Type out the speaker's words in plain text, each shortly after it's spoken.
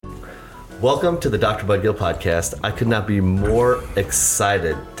Welcome to the Dr. Bud Gill podcast. I could not be more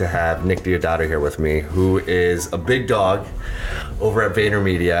excited to have Nick Diodato here with me, who is a big dog over at Vayner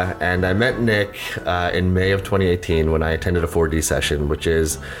Media. And I met Nick in May of 2018 when I attended a 4D session, which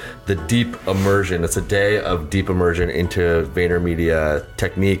is the deep immersion. It's a day of deep immersion into Vayner Media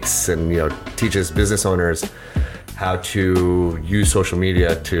techniques and, teaches business owners how to use social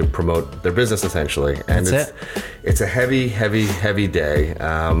media to promote their business, essentially. And it's a heavy day.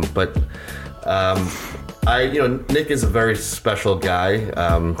 Nick is a very special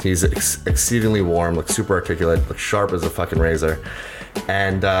guy. He's exceedingly warm, super articulate, sharp as a fucking razor.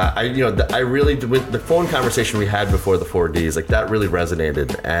 And I really, with the phone conversation we had before the 4Ds, that really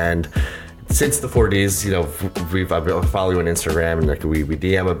resonated. And since the 4Ds, I've been following you on Instagram, and we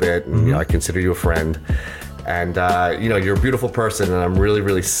DM a bit, and I consider you a friend. And, you're a beautiful person, and I'm really,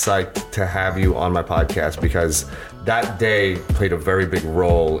 really psyched to have you on my podcast because that day played a very big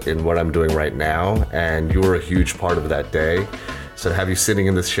role in what I'm doing right now, and you were a huge part of that day. So to have you sitting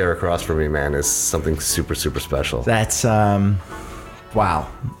in this chair across from me, man, is something super, super special. That's, wow.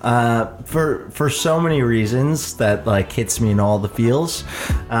 For so many reasons that, hits me in all the feels.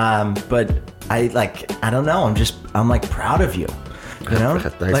 But I don't know, I'm proud of you.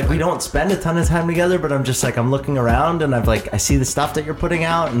 Thanks, we don't spend a ton of time together, but I'm just I'm looking around and I see the stuff that you're putting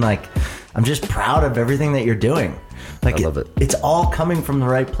out, and I'm just proud of everything that you're doing. I love it. It's all coming from the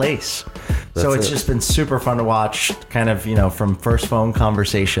right place. So it's just been super fun to watch, kind of, from first phone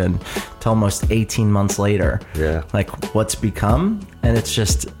conversation to almost 18 months later. Yeah. What's become, and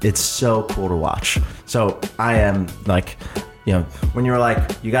it's so cool to watch. So I am when you were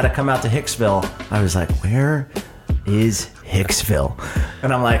you got to come out to Hicksville, I was where is Hicksville?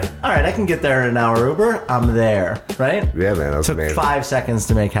 And I'm all right, I can get there in an hour Uber. I'm there, right? Yeah, man, that was amazing. Took 5 seconds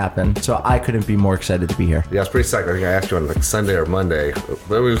to make happen, so I couldn't be more excited to be here. Yeah, I was pretty psyched. I think I asked you on Sunday or Monday. It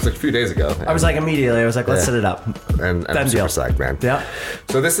was a few days ago. I was immediately, let's set it up. And I'm super psyched, man. Yeah.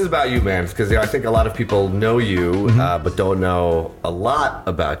 So this is about you, man, because I think a lot of people know you, but don't know a lot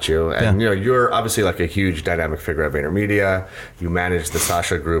about you. And you're obviously a huge dynamic figure at Vayner Media. You manage the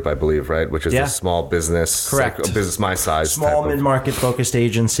Sasha group, I believe, right? Which is a small business. Correct. A business my size. Small mid-market focused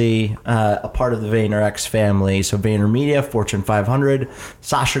agency, a part of the Vayner X family. So Vayner Media, Fortune 500,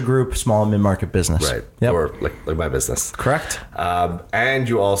 Sasha Group, small and mid-market business. Right. Yep. Or like my business. Correct. And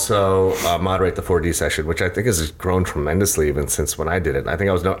you also moderate the 4D session, which I think has grown tremendously even since when I did it. I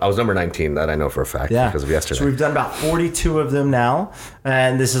think I was number 19. That I know for a fact because of yesterday. So we've done about 42 of them now,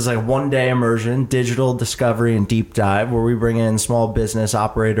 and this is one-day immersion, digital discovery and deep dive, where we bring in small business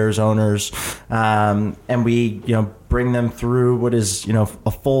operators, owners, and we bring them through what is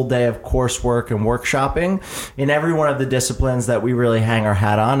a full day of coursework and workshopping in every one of the disciplines that we really hang our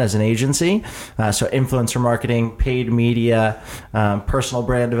hat on as an agency. So influencer marketing, paid media, personal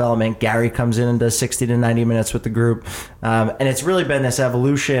brand development. Gary comes in and does 60 to 90 minutes with the group. And it's really been this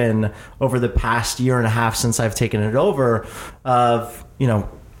evolution over the past year and a half since I've taken it over of,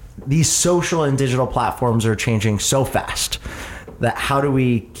 these social and digital platforms are changing so fast that how do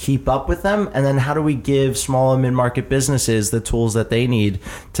we keep up with them? And then how do we give small and mid-market businesses the tools that they need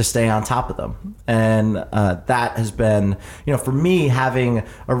to stay on top of them? And that has been, for me, having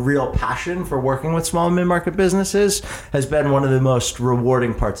a real passion for working with small and mid-market businesses has been one of the most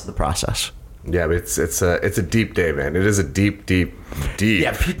rewarding parts of the process. Yeah, but it's a deep day, man. It is a deep.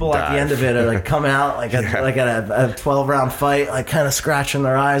 Yeah, people at the end of it are come out at a 12-round fight, kind of scratching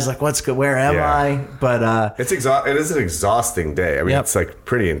their eyes, what's good? Where am I? But it is an exhausting day. I mean, it's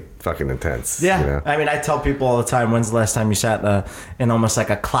pretty fucking intense. Yeah, I mean, I tell people all the time, when's the last time you sat in almost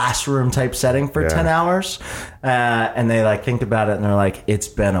a classroom type setting for 10 hours? And they think about it and they're it's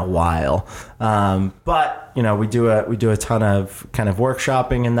been a while. But we do a ton of kind of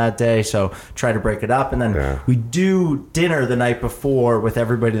workshopping in that day, so try to break it up, and then we do dinner the night before with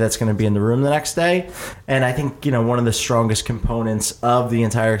everybody that's going to be in the room the next day. And I think one of the strongest components of the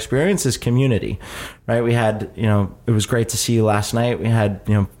entire experience is community, right? We had it was great to see you last night. We had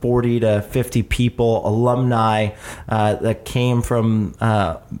 40 to 50 people, alumni that came from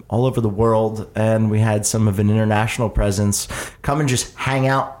all over the world, and we had some of an international presence come and just hang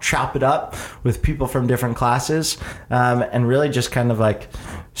out, chop it up with people from different classes, and really just kind of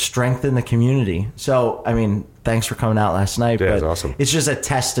strengthen the community. So, I mean, thanks for coming out last night. Yeah, but it's awesome. It's just a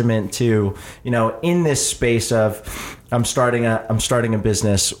testament to, in this space of I'm starting a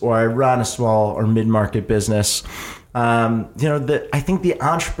business, or I run a small or mid-market business. I think the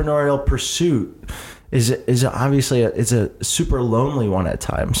entrepreneurial pursuit is obviously it's a super lonely one at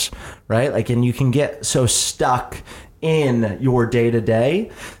times, right? And you can get so stuck in your day-to-day,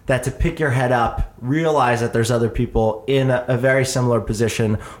 that to pick your head up, realize that there's other people in a very similar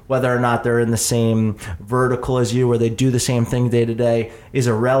position, whether or not they're in the same vertical as you or they do the same thing day-to-day is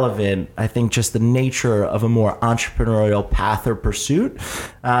irrelevant. I think just the nature of a more entrepreneurial path or pursuit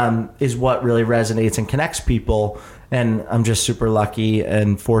is what really resonates and connects people. And I'm just super lucky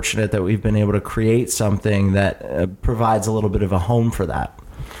and fortunate that we've been able to create something that provides a little bit of a home for that.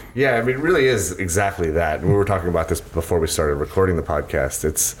 Yeah, I mean, it really is exactly that. And we were talking about this before we started recording the podcast.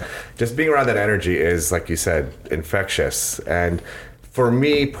 It's just being around that energy is, like you said, infectious. And for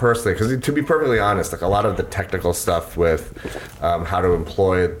me personally, because to be perfectly honest, like a lot of the technical stuff with how to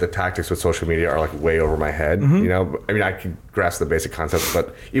employ the tactics with social media are like way over my head. You know, I mean, I can grasp the basic concepts,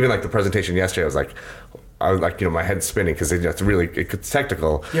 but even like the presentation yesterday, I was like, you know, my head's spinning because it's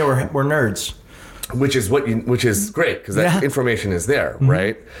technical. Yeah, we're nerds. Which is great because that information is there,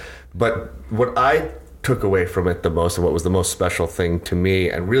 right? But what I took away from it the most, and what was the most special thing to me,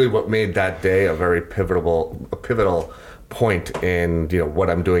 and really what made that day a very pivotal point in, you know, what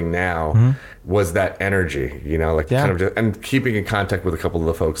I'm doing now, was that energy, you know, like kind of just, and keeping in contact with a couple of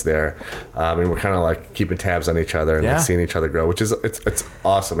the folks there, and we're kind of like keeping tabs on each other and like seeing each other grow, which is it's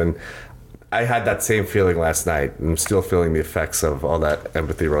awesome. And I had that same feeling last night. I'm still feeling the effects of all that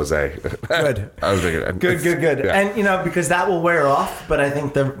empathy rosé. Good. I was thinking, good. Yeah. And, you know, because that will wear off, but I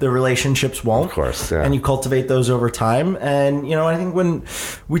think the relationships won't. Of course, yeah. And you cultivate those over time. And, you know, I think when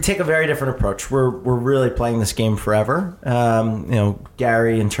we take a very different approach, we're really playing this game forever. You know,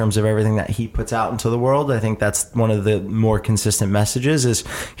 Gary, in terms of everything that he puts out into the world, I think that's one of the more consistent messages is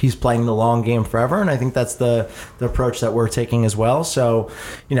he's playing the long game forever. And I think that's the approach that we're taking as well. So,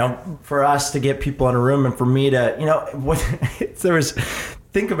 you know, for us to get people in a room and for me to, you know,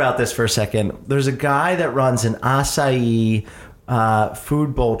 think about this for a second. There's a guy that runs an acai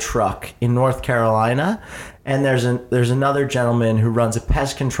food bowl truck in North Carolina, and there's another gentleman who runs a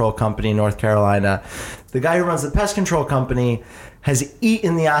pest control company in North Carolina. The guy who runs the pest control company has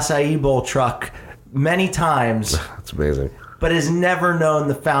eaten the acai bowl truck many times. That's amazing. But has never known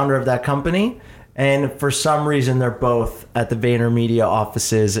the founder of that company. And for some reason, they're both at the Vayner Media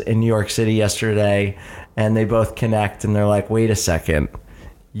offices in New York City yesterday, and they both connect, and they're like, wait a second,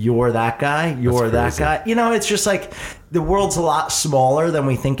 you're that guy? You're that guy? You know, it's just like the world's a lot smaller than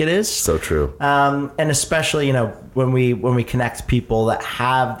we think it is. So true. And especially, you know, when we connect people that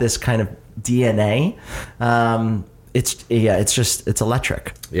have this kind of DNA, it's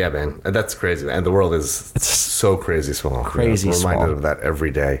electric. Yeah, man, and that's crazy. And the world is so crazy small. Crazy I'm reminded small. of that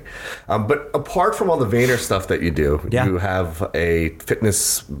every day. But apart from all the Vayner stuff that you do, you have a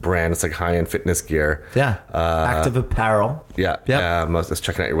fitness brand. It's like high-end fitness gear. Yeah, active apparel. Yeah, I was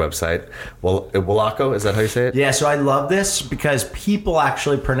checking out your website. Well, WOLACO, is that how you say it? Yeah, so I love this because people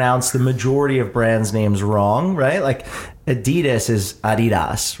actually pronounce the majority of brands' names wrong, right? Like Adidas is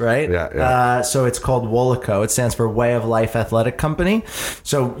Adidas, right? Yeah. So it's called WOLACO. It stands for Way of Life Athletic Company.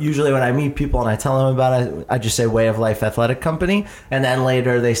 So usually when I meet people and I tell them about it, I just say Way of Life Athletic Company. And then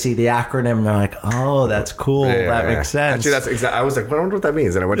later they see the acronym and they're like, oh, that's cool. That makes sense. Actually, that's exactly. I was like, I wonder what that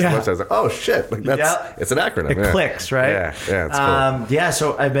means. And I went to the website. I was like, oh, shit. Like it's an acronym. It clicks, right? Yeah, it's cool.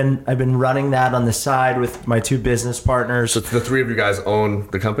 So I've been running that on the side with my two business partners. So the three of you guys own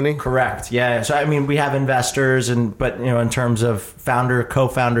the company? Correct. Yeah. So I mean, we have investors, but you know, in terms of founder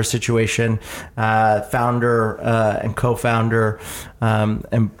co-founder situation, founder and co-founder,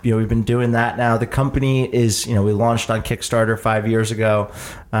 and you know, we've been doing that now. The company is, you know, we launched on Kickstarter 5 years ago,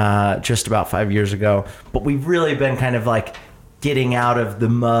 just about 5 years ago, but we've really been kind of like getting out of the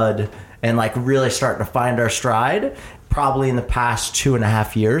mud and like really starting to find our stride probably in the past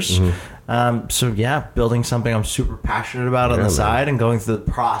 2.5 years. So yeah, building something I'm super passionate about on the side and going through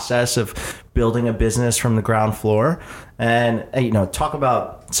the process of building a business from the ground floor. And, you know, talk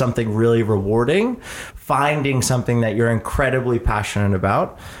about something really rewarding, finding something that you're incredibly passionate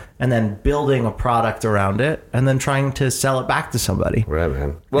about, and then building a product around it, and then trying to sell it back to somebody. Right,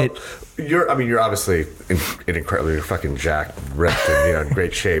 man. Well, you're obviously incredibly fucking jacked, ripped, and, you know, in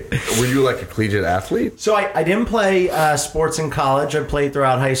great shape. Were you like a collegiate athlete? So I didn't play sports in college. I played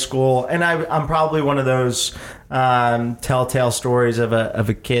throughout high school, and I'm probably one of those telltale stories of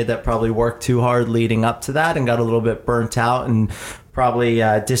a kid that probably worked too hard leading up to that and got a little bit burnt out and probably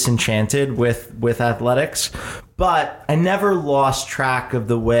disenchanted with athletics. But I never lost track of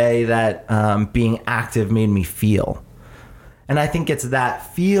the way that being active made me feel. And I think it's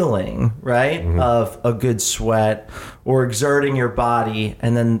that feeling, right, of a good sweat or exerting your body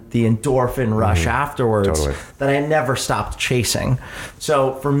and then the endorphin rush afterwards that I never stopped chasing.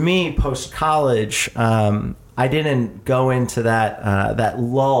 So for me, post-college, I I didn't go into that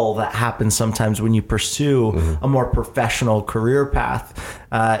lull that happens sometimes when you pursue a more professional career path.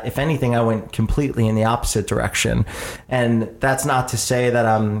 If anything, I went completely in the opposite direction. And that's not to say that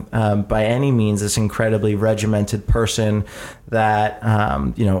I'm by any means this incredibly regimented person that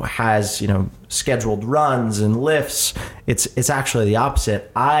has scheduled runs and lifts. It's actually the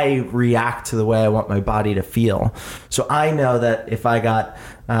opposite. I react to the way I want my body to feel. So I know that if I got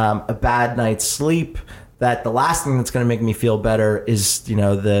a bad night's sleep, that the last thing that's going to make me feel better is,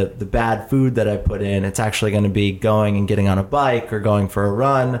 the bad food that I put in. It's actually going to be going and getting on a bike or going for a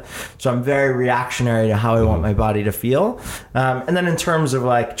run. So I'm very reactionary to how I want my body to feel. And then in terms of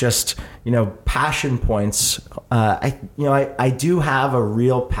like just, passion points, I do have a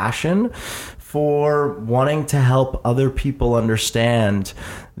real passion for wanting to help other people understand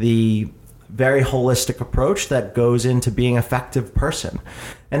the very holistic approach that goes into being an effective person.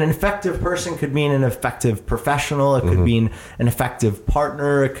 And an effective person could mean an effective professional. It could mean an effective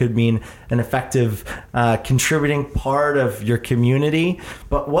partner. It could mean an effective contributing part of your community.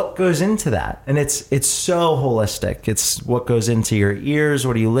 But what goes into that? And it's so holistic. It's what goes into your ears.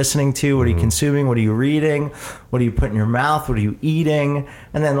 What are you listening to? What are you consuming? What are you reading? What do you put in your mouth? What are you eating?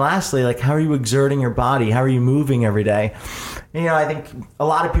 And then lastly, like, how are you exerting your body? How are you moving every day? And, I think a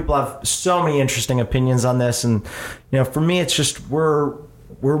lot of people have so many interesting opinions on this. And, for me, it's just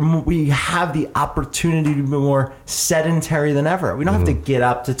we have the opportunity to be more sedentary than ever. We don't have to get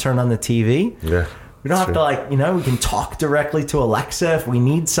up to turn on the TV. Yeah. We don't have to we can talk directly to Alexa if we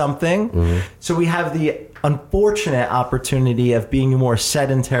need something. So we have the unfortunate opportunity of being more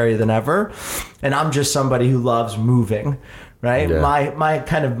sedentary than ever. And I'm just somebody who loves moving, right? Yeah. My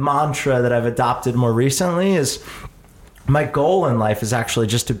kind of mantra that I've adopted more recently is my goal in life is actually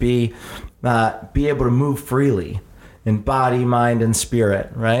just to be able to move freely in body, mind, and spirit,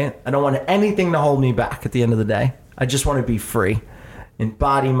 right? I don't want anything to hold me back at the end of the day. I just want to be free in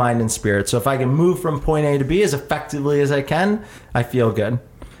body, mind, and spirit. So if I can move from point A to B as effectively as I can, I feel good.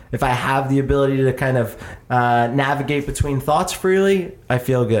 If I have the ability to kind of navigate between thoughts freely, I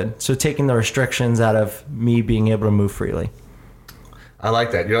feel good. So taking the restrictions out of me being able to move freely. I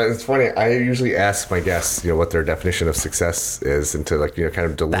like that. It's funny. I usually ask my guests, what their definition of success is, and to kind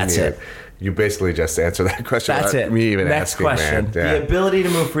of delineate. That's it. You basically just answer that question. That's it. Me even Next asking, question. Man. Yeah. The ability to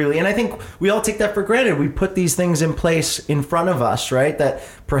move freely. And I think we all take that for granted. We put these things in place in front of us, right, that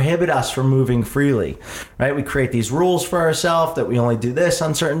prohibit us from moving freely, right? We create these rules for ourselves that we only do this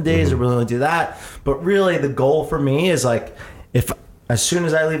on certain days or we only do that. But really the goal for me is like, if as soon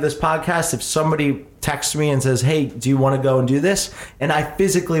as I leave this podcast, if somebody texts me and says, hey, do you want to go and do this? And I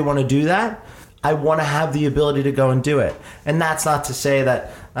physically want to do that, I want to have the ability to go and do it. And that's not to say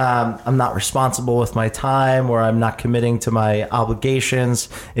that I'm not responsible with my time or I'm not committing to my obligations.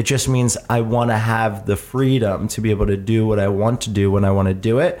 It just means I want to have the freedom to be able to do what I want to do when I want to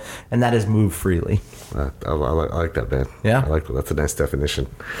do it. And that is move freely. I like that, man. Yeah. I like that. That's a nice definition.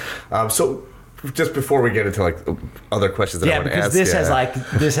 So just before we get into like other questions that I want to ask.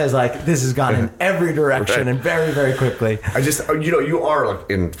 This has gone in every direction and very, very quickly. I just, you are like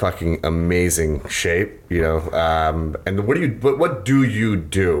in fucking amazing shape, and what do you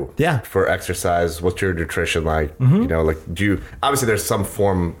do for exercise? What's your nutrition like? Obviously there's some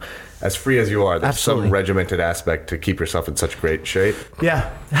form, as free as you are, there's some regimented aspect to keep yourself in such great shape.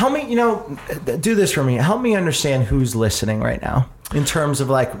 Yeah. Help me, do this for me. Help me understand who's listening right now in terms of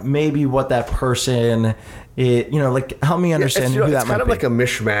like maybe what that person is, help me understand who that might be. It's kind of like a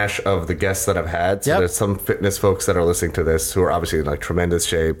mishmash of the guests that I've had. So there's some fitness folks that are listening to this who are obviously in like tremendous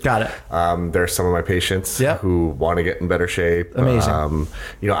shape. Got it. There's some of my patients who want to get in better shape. Amazing.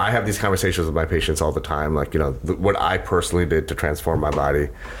 I have these conversations with my patients all the time, like, what I personally did to transform my body.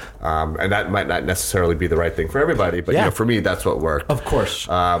 And that might not necessarily be the right thing for everybody, but for me, that's what worked. Of course.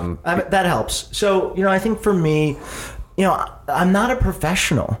 That helps. So, I think for me, I'm not a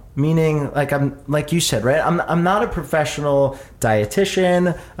professional, meaning like you said, right? I'm not a professional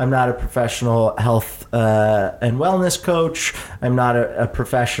dietitian. I'm not a professional health and wellness coach. I'm not a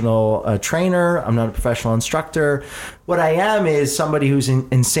professional trainer. I'm not a professional instructor. What I am is somebody who's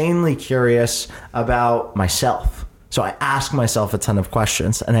insanely curious about myself. So I ask myself a ton of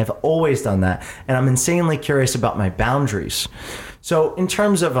questions, and I've always done that. And I'm insanely curious about my boundaries. So in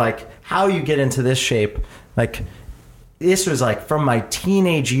terms of like how you get into this shape, like this was like from my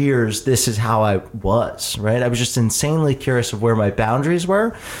teenage years, this is how I was, right? I was just insanely curious of where my boundaries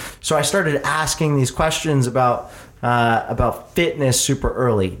were. So I started asking these questions about fitness super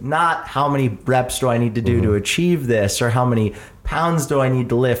early. Not how many reps do I need to do to achieve this, or how many pounds do I need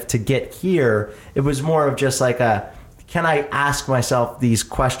to lift to get here. It was more of just like can I ask myself these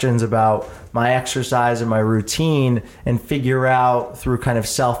questions about my exercise and my routine and figure out through kind of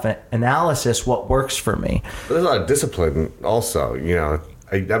self-analysis what works for me? But there's a lot of discipline also, you know.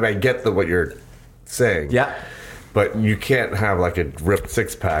 I mean, I get what you're saying. Yeah. But you can't have like a ripped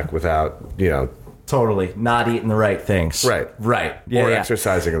six-pack without, you know. Totally. Not eating the right things. Right. Yeah, or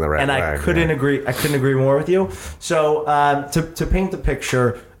exercising in the right way. And I couldn't agree more with you. So to paint the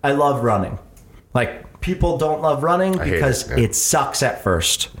picture, I love running. Like, people don't love running because it sucks at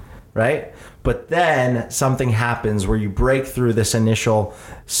first, right? But then something happens where you break through this initial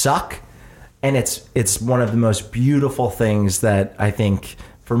suck, and it's one of the most beautiful things that I think,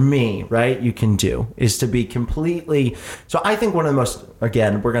 for me, right, you can do, is to be completely... So I think one of the most...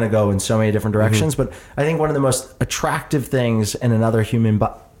 Again, we're going to go in so many different directions, but I think one of the most attractive things in another human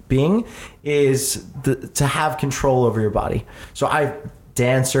being is to have control over your body. So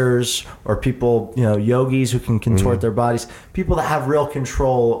dancers or people, you know, yogis who can contort their bodies, people that have real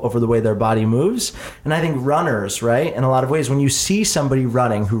control over the way their body moves. And I think runners, right, in a lot of ways, when you see somebody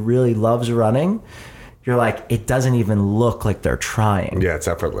running who really loves running, you're like, it doesn't even look like they're trying. Yeah, it's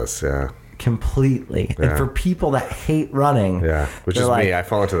effortless, yeah. Completely. Yeah. And for people that hate running, which is like, me, I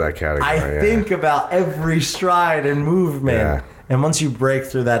fall into that category. I think about every stride and movement. Yeah. And once you break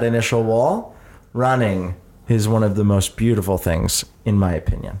through that initial wall, running is one of the most beautiful things, in my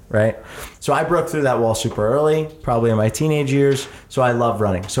opinion, right? So I broke through that wall super early, probably in my teenage years. So I love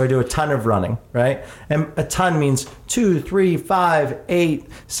running. So I do a ton of running, right? And a ton means 2, 3, 5, 8,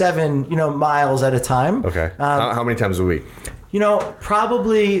 7, miles at a time. Okay. How many times a week?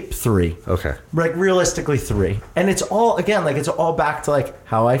 Probably 3. Okay. Like, realistically 3. And it's all, again, like, it's all back to like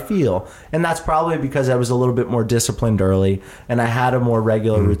how I feel. And that's probably because I was a little bit more disciplined early and I had a more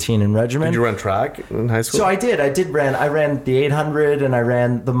regular routine and regimen. Did you run track in high school? So I did. I ran the 800 and I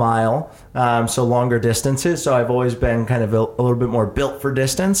ran the mile. So longer distances. So I've always been kind of a little bit more built for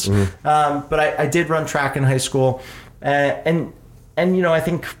distance. But I did run track in high school. And I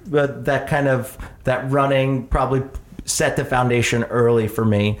think that running probably set the foundation early for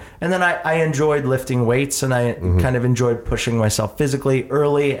me. And then I enjoyed lifting weights and I kind of enjoyed pushing myself physically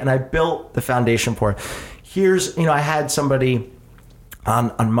early, and I built the foundation for it. I had somebody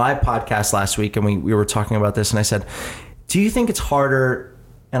on my podcast last week, and we were talking about this, and I said, do you think it's harder,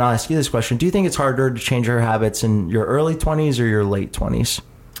 and I'll ask you this question, do you think it's harder to change your habits in your early 20s or your late 20s?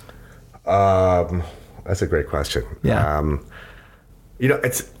 That's a great question. Yeah.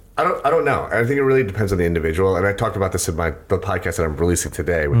 I don't know. I think it really depends on the individual. And I talked about this in the podcast that I'm releasing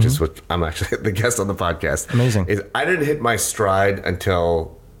today, which is what I'm actually the guest on the podcast. Amazing. Is I didn't hit my stride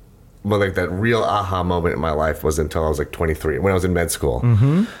until, like, that real aha moment in my life was until I was like 23, when I was in med school.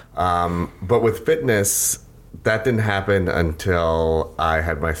 But with fitness, that didn't happen until I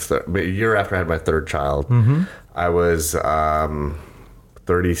had a year after I had my third child. I was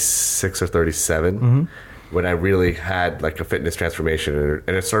 36 or 37. When I really had like a fitness transformation,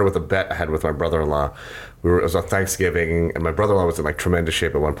 and it started with a bet I had with my brother-in-law. It was on Thanksgiving, and my brother-in-law was in like tremendous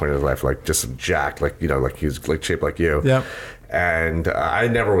shape at one point in his life, like just jacked, like like he was like shaped like you. Yeah. And I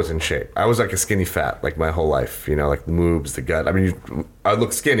never was in shape. I was like a skinny fat, like my whole life. Like the moobs, the gut. I mean, I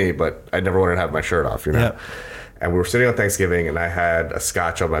look skinny, but I never wanted to have my shirt off. Yeah. And we were sitting on Thanksgiving, and I had a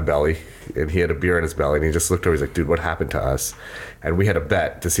scotch on my belly, and he had a beer in his belly, and he just looked over. He's like, "Dude, what happened to us?" And we had a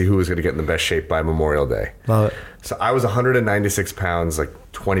bet to see who was going to get in the best shape by Memorial Day. Love it. So I was 196 pounds, like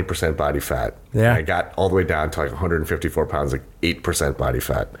 20% body fat. Yeah. I got all the way down to like 154 pounds, like 8% body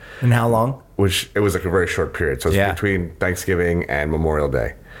fat. And how long? Which it was like a very short period. So it was between Thanksgiving and Memorial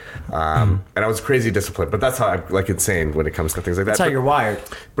Day. And I was crazy disciplined, but that's how I'm like insane when it comes to things like that. That's how you're wired.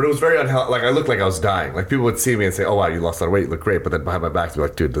 But it was very unhealthy. Like I looked like I was dying. Like people would see me and say, "Oh wow, you lost a lot of weight. You look great." But then behind my back, they'd be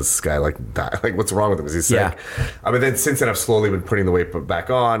like, "Dude, does this guy like die? Like what's wrong with him? Is he sick?" Yeah. I mean, then since then I've slowly been putting the weight back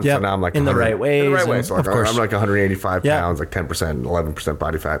on. Yep. So now I'm like in the right way. In the right way. So like, I'm like 185 Yep. pounds, like 10%, 11%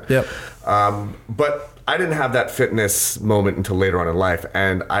 body fat. Yep. But I didn't have that fitness moment until later on in life,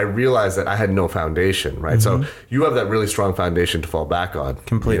 and I realized that I had no foundation. Right. So you have that really strong foundation to fall back on.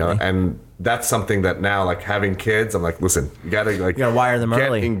 Completely. And that's something that now, like having kids, I'm like, listen, you gotta wire them get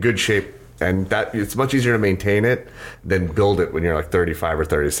early. in good shape, and that it's much easier to maintain it than build it when you're like 35 or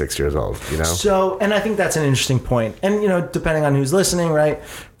 36 years old. So, and I think that's an interesting point. And depending on who's listening, right?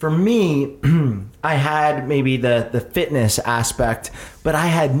 For me, I had maybe the fitness aspect, but I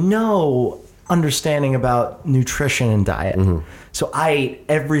had no understanding about nutrition and diet. So I ate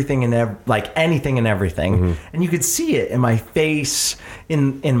everything and anything and everything, and you could see it in my face,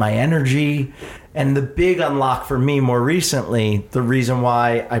 in my energy, And the big unlock for me more recently, the reason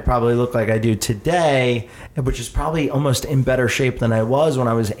why I probably look like I do today, which is probably almost in better shape than I was when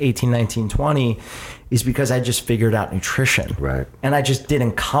I was 18, 19, 20, is because I just figured out nutrition. Right. And I just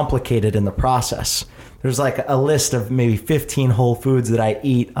didn't complicate it in the process. There's like a list of maybe 15 whole foods that I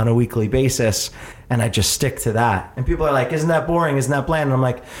eat on a weekly basis, and I just stick to that. And people are like, isn't that boring? Isn't that bland? And I'm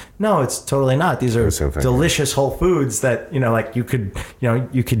like, no, it's totally not. These are delicious whole foods that, like you could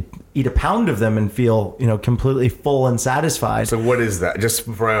eat a pound of them and feel, completely full and satisfied. So what is that? Just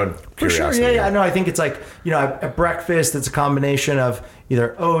for my own curiosity. For sure, yeah. No, I think it's like, at breakfast, it's a combination of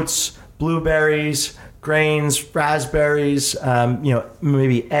either oats, blueberries, grains, raspberries,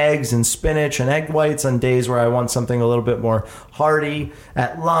 maybe eggs and spinach and egg whites on days where I want something a little bit more hearty.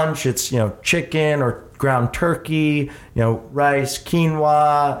 At lunch, it's, chicken or ground turkey, rice,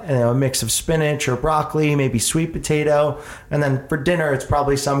 quinoa, a mix of spinach or broccoli, maybe sweet potato. And then for dinner, it's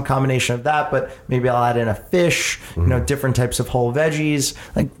probably some combination of that, but maybe I'll add in a fish, different types of whole veggies,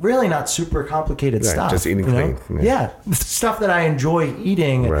 like really not super complicated stuff. Just eating clean. Yeah. Stuff that I enjoy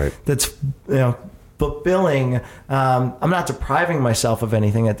eating. Right. That's, fulfilling. I'm not depriving myself of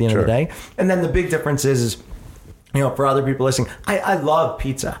anything at the end of the day. And then the big difference is, for other people listening, I love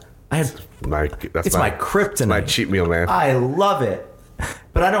pizza. It's my kryptonite. My cheat meal, man. I love it.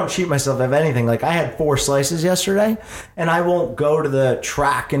 But I don't cheat myself of anything. Like I had 4 slices yesterday, and I won't go to the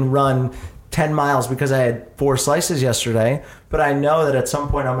track and run 10 miles because I had 4 slices yesterday. But I know that at some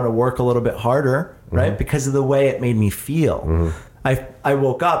point I'm going to work a little bit harder, right? Because of the way it made me feel. I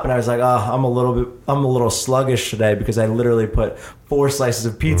woke up and I was like, I'm a little sluggish today because I literally put 4 slices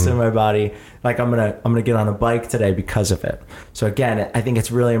of pizza in my body. Like I'm gonna get on a bike today because of it. So again, I think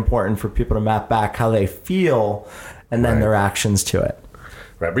it's really important for people to map back how they feel and then their actions to it.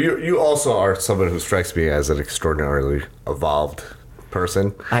 Right, but you also are someone who strikes me as an extraordinarily evolved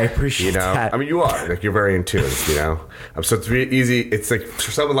person. I appreciate that. I mean, you are. Like, you're very in tune, So it's really easy. It's like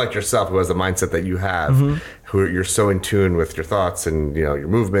for someone like yourself who has the mindset that you have, who you're so in tune with your thoughts and, your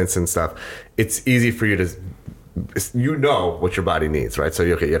movements and stuff, it's easy for you to, what your body needs, right? So,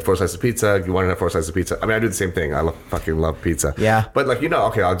 you had 4 slices of pizza. You want to have 4 slices of pizza. I mean, I do the same thing. I fucking love pizza. Yeah. But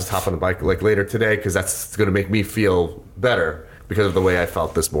okay, I'll just hop on the bike like later today because that's going to make me feel better because of the way I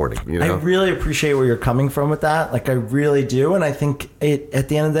felt this morning. I really appreciate where you're coming from with that. Like I really do. And I think at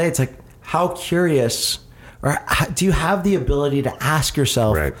the end of the day, it's like, how curious do you have the ability to ask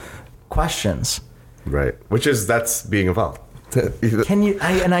yourself questions? Right. That's being evolved. Can you?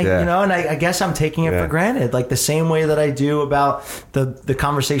 I guess I'm taking it for granted, like the same way that I do about the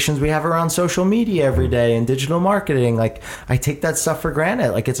conversations we have around social media every day and digital marketing. Like I take that stuff for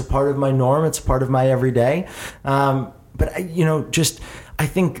granted. Like it's a part of my norm. It's a part of my everyday. But I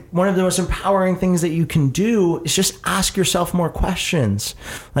think one of the most empowering things that you can do is just ask yourself more questions.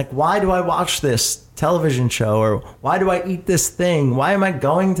 Like, why do I watch this television show? Or why do I eat this thing? Why am I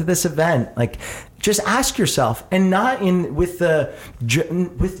going to this event? Like, just ask yourself, and not with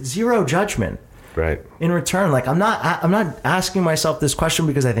zero judgment. Right. In return, like I'm not asking myself this question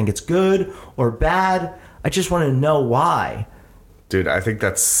because I think it's good or bad. I just want to know why. Dude, I think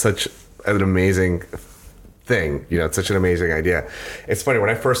that's such an amazing thing. It's such an amazing idea. It's funny, when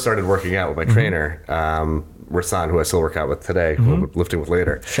I first started working out with my trainer, Rasan, who I still work out with today, who I'm lifting with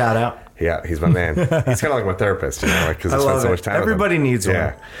later. Shout out. Yeah, he's my man. He's kind of like my therapist, because I spend so much time Everybody with him. needs one.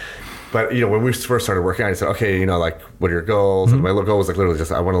 Yeah. But, when we first started working out, he said, okay, what are your goals? And my goal was literally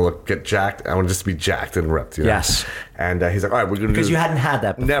just, I want to get jacked. I want to just be jacked and ripped, Yes. And he's like, all right, we're going to do... Because you hadn't had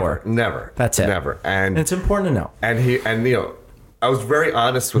that before. Never. That's it. Never. And it's important to know. And I was very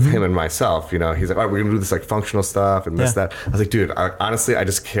honest with him and myself. He's like, all right, we're going to do this like functional stuff and this, that. I was like, dude, honestly, I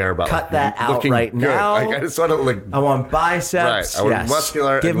just care about cut that out right good. now. Like, I just want to I want biceps. Right. I want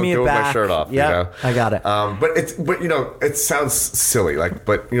muscular. Give me a back. With my shirt off. Yeah, I got it. But it sounds silly.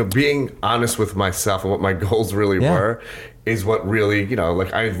 Being honest with myself and what my goals really were is what really,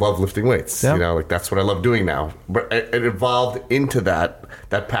 I love lifting weights. Yeah. That's what I love doing now. But it evolved into that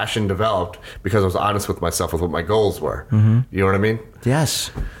passion developed because I was honest with myself with what my goals were. You know what I mean? Yes,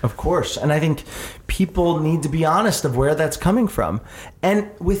 of course. And I think people need to be honest of where that's coming from.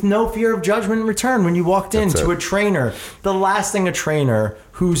 And with no fear of judgment in return. When you walked into a trainer, the last thing a trainer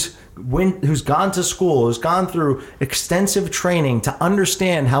who's gone to school, who's gone through extensive training to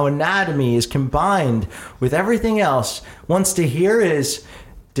understand how anatomy is combined with everything else, wants to hear is,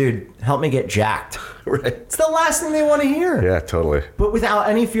 dude, help me get jacked. Right. It's the last thing they want to hear. Yeah, totally. But without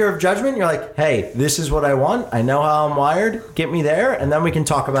any fear of judgment, you're like, hey, this is what I want. I know how I'm wired. Get me there. And then we can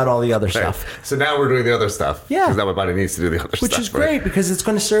talk about all the other stuff. So now we're doing the other stuff. Yeah. Because now my body needs to do the other stuff. Which is great because it's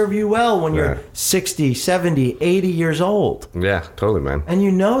going to serve you well when you're 60, 70, 80 years old. Yeah, totally, man. And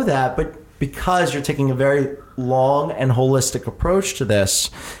you know that, but because you're taking a very long and holistic approach to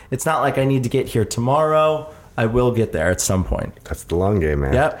this, it's not like I need to get here tomorrow. I will get there at some point. That's the long game,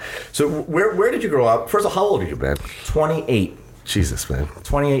 man. Yep. So where did you grow up? First of all, how old are you, man? 28. Jesus, man.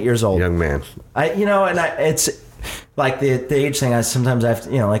 28 years old. Young man. It's like the age thing. Sometimes I have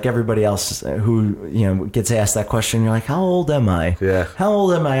to, like everybody else who, gets asked that question, you're like, how old am I? Yeah. How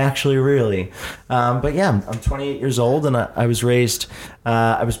old am I actually really? But yeah, I'm 28 years old, and I was raised,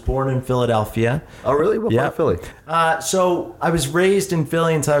 I was born in Philadelphia. Oh, really? What part of Philly? So I was raised in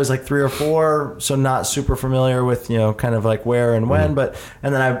Philly until I was like 3 or 4, so not super familiar with, kind of like where and when,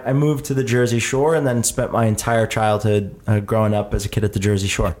 and then I moved to the Jersey Shore and then spent my entire childhood growing up as a kid at the Jersey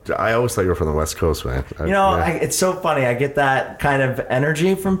Shore. I always thought you were from the West Coast, man. It's so funny. I get that kind of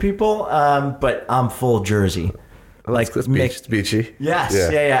energy from people, but I'm full Jersey. Like it's beachy. Yes,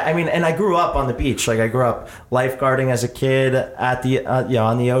 yeah. I mean, and I grew up on the beach. Like I grew up lifeguarding as a kid at the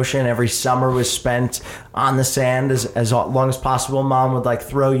on the ocean. Every summer was spent on the sand as long as possible. Mom would like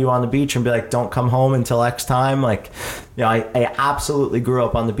throw you on the beach and be like, "Don't come home until X time." Like, I absolutely grew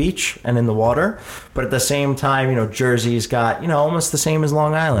up on the beach and in the water. But at the same time, Jersey's got almost the same as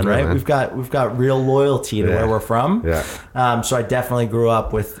Long Island, right? Man. We've got real loyalty to where we're from. Yeah. So I definitely grew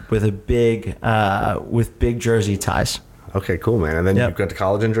up with big Jersey ties. Okay, cool, man. And then you got to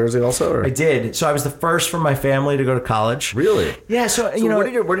college in Jersey also? Or? I did. So I was the first from my family to go to college. Really? Yeah. So what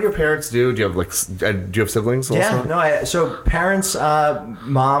do your parents do? Do you have siblings also? Yeah. No. So parents,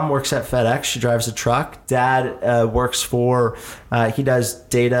 mom works at FedEx. She drives a truck. Dad works for. He does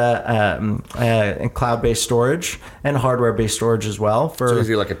data and cloud-based storage and hardware-based storage as well. So is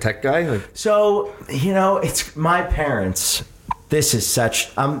he like a tech guy? So it's my parents. This is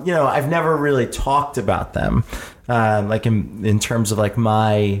such. I've never really talked about them. Like in terms of like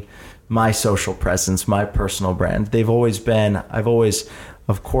my social presence, my personal brand. I've always,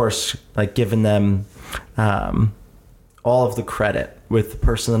 of course, like given them all of the credit with the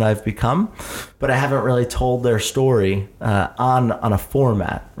person that I've become, but I haven't really told their story on a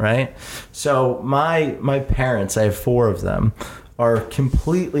format, right? So my parents, I have 4 of them, are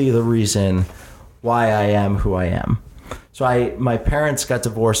completely the reason why I am who I am. So my parents got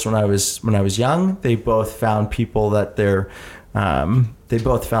divorced when I was young. They both found people that they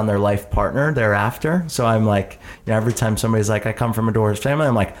both found their life partner thereafter. So I'm like, every time somebody's like, I come from a divorced family,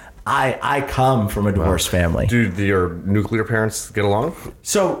 I'm like, I come from a divorced family. Do your nuclear parents get along?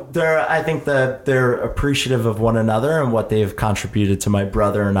 So I think that they're appreciative of one another and what they've contributed to my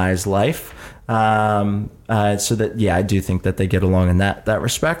brother and I's life. So that, I do think that they get along in that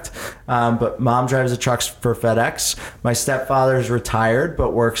respect. But mom drives the trucks for FedEx. My stepfather's retired,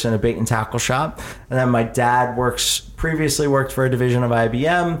 but works in a bait and tackle shop. And then my dad previously worked for a division of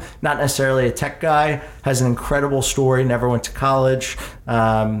IBM, not necessarily a tech guy, has an incredible story, never went to college.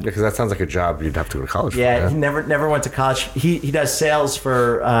 Because that sounds like a job you'd have to go to college for. Yeah, he never went to college. He does sales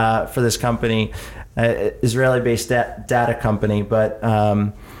for this company, Israeli-based data company, but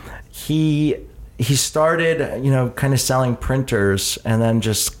he started, kind of selling printers and then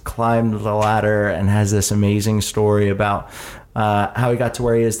just climbed the ladder and has this amazing story about how he got to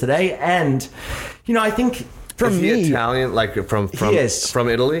where he is today. And, I think from is he Italian, like from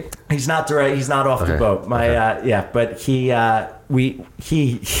Italy? He's not direct. He's not off the boat. But he's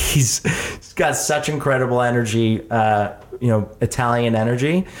got such incredible energy, Italian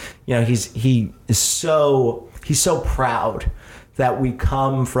energy. He's so proud that we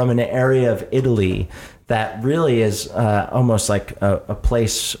come from an area of Italy that really is almost like a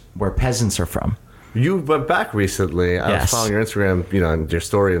place where peasants are from. You went back recently. I was following your Instagram, and your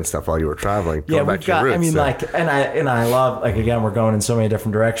story and stuff while you were traveling. Yeah, we've got. Roots, I love, like, again, we're going in so many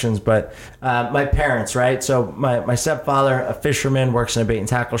different directions. But my parents, right? So my stepfather, a fisherman, works in a bait and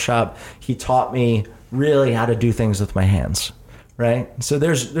tackle shop. He taught me really how to do things with my hands. Right. So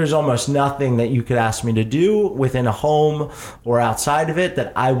there's almost nothing that you could ask me to do within a home or outside of it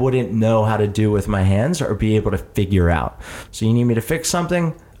that I wouldn't know how to do with my hands or be able to figure out. So you need me to fix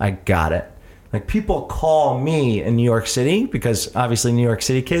something? I got it. Like, people call me in New York City, because obviously New York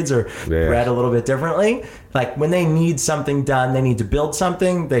City kids are bred a little bit differently. Like, when they need something done, they need to build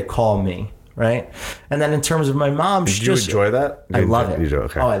something, they call me. Right. And then in terms of my mom, did you enjoy that? I love it. You do?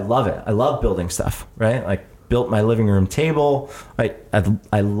 Okay. Oh, I love it. I love building stuff. Right. Like, built my living room table. I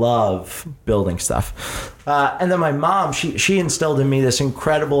love building stuff. And then my mom, she instilled in me this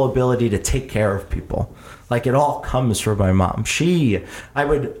incredible ability to take care of people. Like it all comes from my mom. I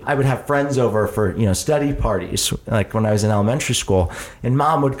would have friends over for, study parties, like when I was in elementary school, and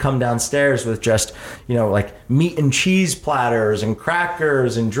mom would come downstairs with just, like meat and cheese platters and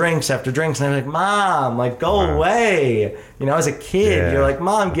crackers and drinks after drinks. And I'm like, Mom, like go away. As a kid, you're like,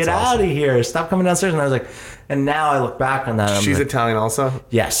 Mom, get out of here. Stop coming downstairs. And I was like, and now I look back on that. She's like, Italian also?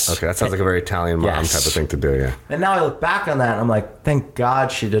 Yes. Okay, that sounds like a very Italian mom type of thing to do, yeah. And now I look back on that and I'm like, thank God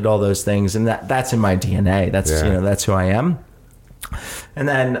she did all those things. And that's in my DNA. That's, that's who I am. And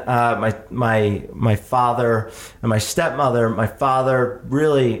then my father and my stepmother, my father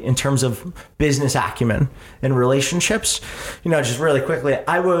really, in terms of business acumen and relationships, just really quickly,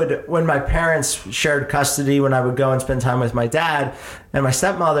 when my parents shared custody, when I would go and spend time with my dad and my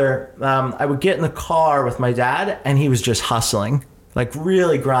stepmother, I would get in the car with my dad and he was just hustling, like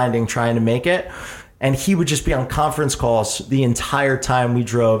really grinding, trying to make it. And he would just be on conference calls the entire time we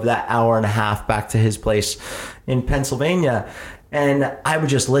drove that hour and a half back to his place in Pennsylvania. And I would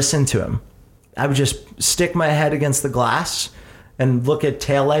just listen to him. I would just stick my head against the glass and look at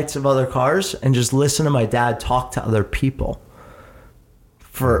taillights of other cars and just listen to my dad talk to other people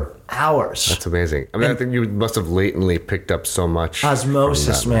for hours. That's amazing. I mean, I think you must have latently picked up so much.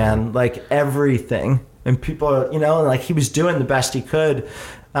 Osmosis, man. Like everything. And people, like he was doing the best he could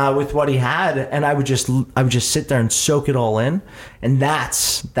with what he had, and I would just sit there and soak it all in, and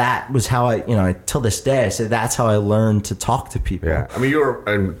that was how I, till this day, I say that's how I learned to talk to people. Yeah, I mean, you were,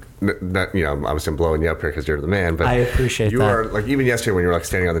 obviously I'm blowing you up here because you're the man, but I appreciate you that. You were like, even yesterday when you were like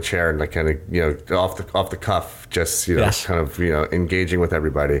standing on the chair and like kind of, off the cuff, just kind of engaging with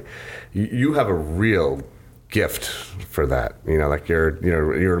everybody. You have a real gift for that. Like you're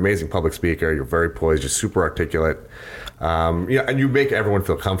an amazing public speaker. You're very poised. You're super articulate. And you make everyone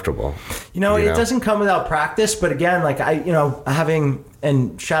feel comfortable. It doesn't come without practice, but again, like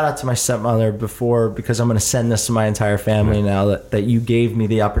and shout out to my stepmother before, because I'm going to send this to my entire family now that you gave me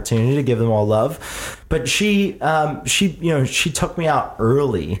the opportunity to give them all love. But she took me out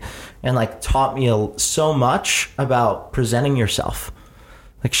early and like taught me so much about presenting yourself.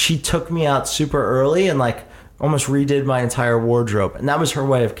 Like she took me out super early and like almost redid my entire wardrobe. And that was her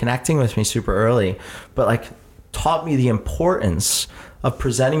way of connecting with me super early, but like taught me the importance of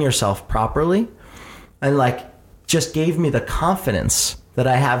presenting yourself properly, and like just gave me the confidence that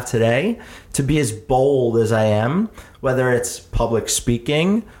I have today to be as bold as I am, whether it's public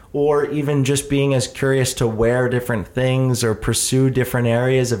speaking or even just being as curious to wear different things or pursue different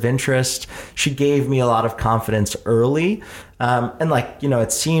areas of interest. She gave me a lot of confidence early. And like,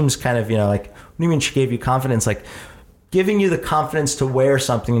 it seems kind of, like, what do you mean she gave you confidence? Like giving you the confidence to wear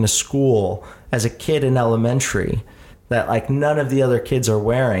something into school as a kid in elementary that like none of the other kids are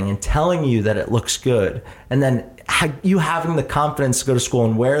wearing, and telling you that it looks good. And then you having the confidence to go to school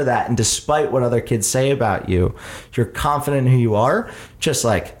and wear that. And despite what other kids say about you, you're confident in who you are. Just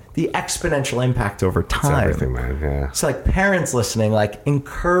like the exponential impact over time. It's everything, man. Yeah. It's like parents listening, like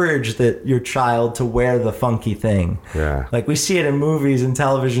encourage your child to wear the funky thing. Yeah. Like we see it in movies and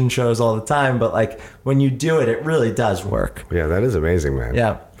television shows all the time, but like when you do it, it really does work. Yeah, that is amazing, man.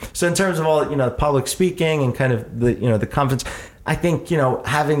 Yeah. So in terms of all, public speaking and kind of the, the confidence, I think,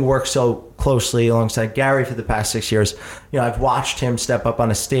 having worked so closely alongside Gary for the past 6 years, I've watched him step up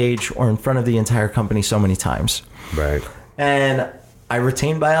on a stage or in front of the entire company so many times. Right. And I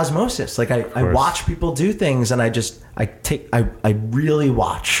retain by osmosis. Like I watch people do things, and I really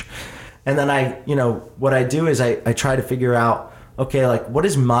watch. And then what I do is I try to figure out, okay, like what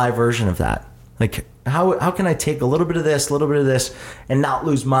is my version of that? Like how can I take a little bit of this, and not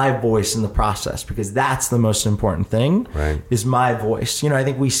lose my voice in the process? Because that's the most important thing, right, is my voice. I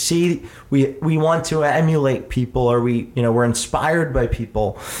think we want to emulate people, or we're inspired by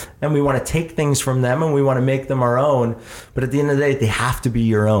people, and we want to take things from them and we want to make them our own. But at the end of the day, they have to be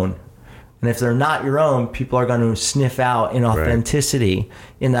your own. And if they're not your own, people are going to sniff out inauthenticity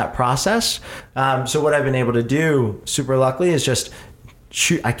in that process. So what I've been able to do, super luckily, is just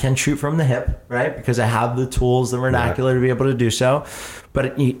I can shoot from the hip, right? Because I have the tools, the vernacular to be able to do so.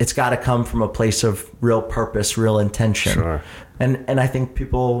 But it's got to come from a place of real purpose, real intention. Sure. And I think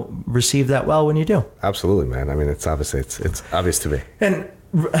people receive that well when you do. Absolutely, man. I mean, it's obvious to me. And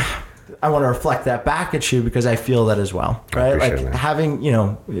I want to reflect that back at you, because I feel that as well, right? Like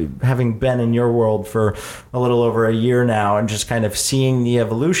having been in your world for a little over a year now, and just kind of seeing the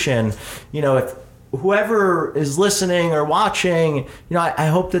evolution, if whoever is listening or watching, I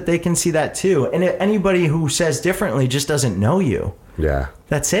hope that they can see that too. And anybody who says differently just doesn't know you. Yeah.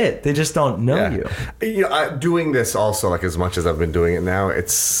 That's it. They just don't know you. Doing this also, like as much as I've been doing it now,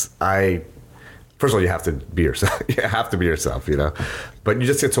 first of all, you have to be yourself. You have to be yourself, you know. But you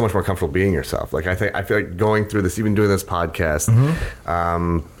just get so much more comfortable being yourself. Like I feel like going through this, even doing this podcast,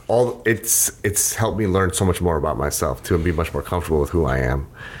 it's helped me learn so much more about myself too, and be much more comfortable with who I am.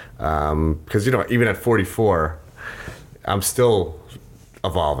 Because you know, even at 44, I'm still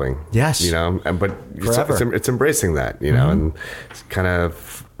evolving. Yes, you know, but it's embracing that, you know, and it's kind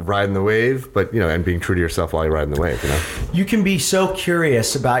of riding the wave, but you know, and being true to yourself while you're riding the wave, you know. You can be so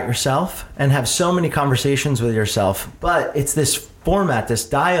curious about yourself and have so many conversations with yourself, but it's this format, this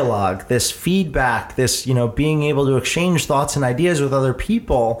dialogue, this feedback, this, you know, being able to exchange thoughts and ideas with other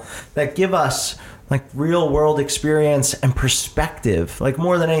people that give us like real world experience and perspective. Like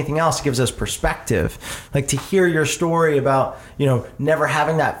more than anything else, it gives us perspective. Like to hear your story about, you know, never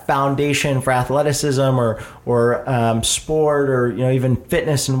having that foundation for athleticism or sport or, you know, even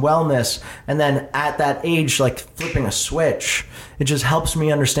fitness and wellness. And then at that age, like flipping a switch, it just helps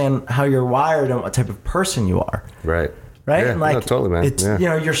me understand how you're wired and what type of person you are. Right. Right? Yeah, and like, no, totally, man. It's, you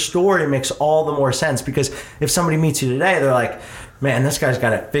know, your story makes all the more sense because if somebody meets you today, they're like, man, this guy's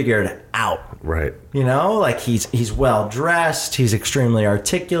got it figured out. Right. You know, like he's well dressed. He's extremely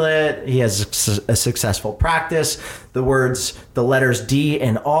articulate. He has a successful practice. The letters D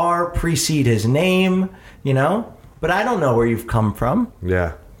and R precede his name, you know, but I don't know where you've come from.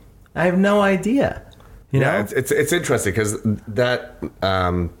 Yeah. I have no idea. You know, it's interesting because that,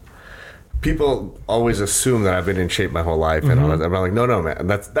 people always assume that I've been in shape my whole life and all that. I'm like, no, man.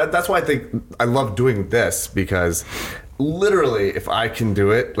 That's why I think I love doing this, because literally, if I can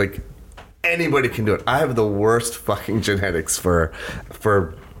do it, like anybody can do it. I have the worst fucking genetics for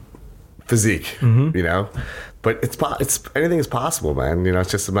physique, you know. But it's anything is possible, man. You know,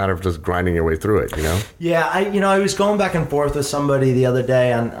 it's just a matter of just grinding your way through it. You know. Yeah, I was going back and forth with somebody the other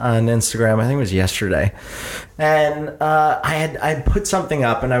day on Instagram. I think it was yesterday, and I had put something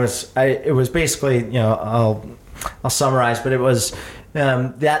up, and it was basically, you know, I'll summarize, but it was.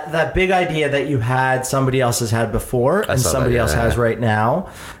 That big idea that you had, somebody else has had before and somebody else has right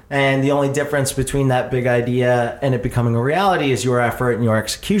now. And the only difference between that big idea and it becoming a reality is your effort and your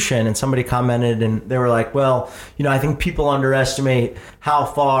execution. And somebody commented and they were like, well, you know, I think people underestimate how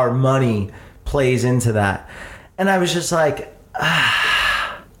far money plays into that. And I was just like,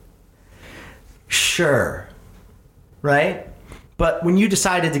 sure. Right? But when you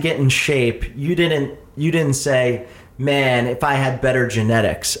decided to get in shape, you didn't say, man, if I had better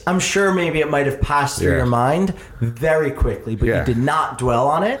genetics. I'm sure maybe it might have passed through your mind very quickly, but you did not dwell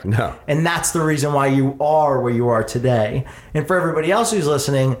on it. No. And that's the reason why you are where you are today. And for everybody else who's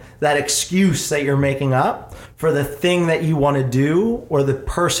listening, that excuse that you're making up for the thing that you want to do or the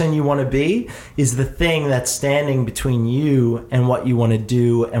person you want to be is the thing that's standing between you and what you want to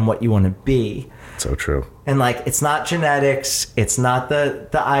do and what you want to be. So true. And like, it's not genetics. It's not the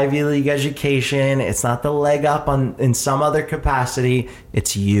Ivy League education. It's not the leg up in some other capacity.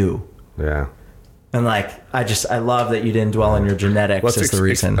 It's you. Yeah. And like, I love that you didn't dwell on your genetics as the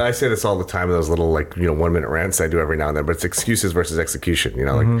reason. I say this all the time in those little, like, you know, 1 minute rants I do every now and then, but it's excuses versus execution. You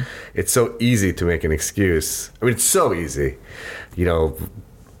know, like it's so easy to make an excuse. I mean, it's so easy, you know,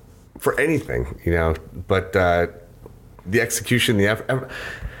 for anything, you know, but the execution, the effort.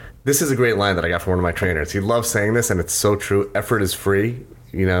 This is a great line that I got from one of my trainers. He loves saying this, and it's so true. Effort is free,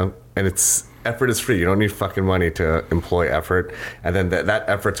 you know, and effort is free. You don't need fucking money to employ effort, and then that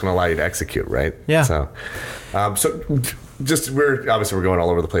effort's going to allow you to execute, right? Yeah. So we're going all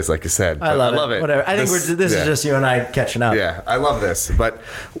over the place, like you said. I love it. Whatever. I think this is just you and I catching up. Yeah, I love this, but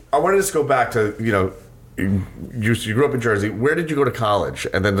I wanted to just go back to, you know, you grew up in Jersey. Where did you go to college,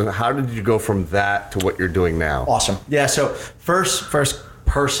 and then how did you go from that to what you're doing now? Awesome. Yeah. So first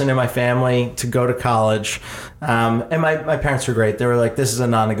person in my family to go to college, and my parents were great. They were like, this is a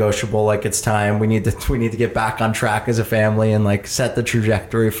non-negotiable, like it's time, we need to get back on track as a family and like set the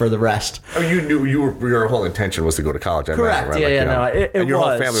trajectory for the rest. Oh, you knew your whole intention was to go to college. Correct. Right? It your was.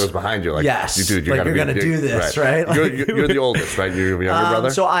 whole family was behind you, like, yes, you're gonna do this, right? Like, you're the oldest, right? You're younger brother.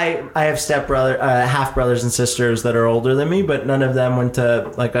 So I have half brothers and sisters that are older than me, but none of them went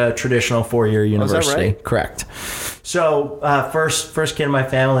to like a traditional 4-year university. Is that right? Correct. So first kid in my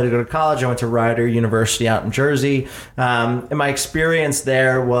family to go to college, I went to Rider University out in Jersey. And my experience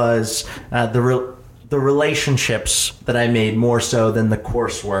there was the relationships that I made more so than the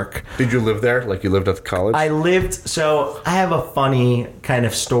coursework. Did you live there? Like you lived at the college? So I have a funny kind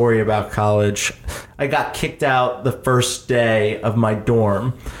of story about college. I got kicked out the first day of my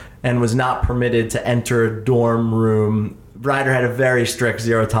dorm and was not permitted to enter a dorm room Ryder had a very strict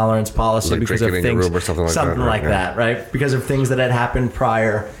zero tolerance policy Like because of drinking in your things, room or something like that, right? Because of things that had happened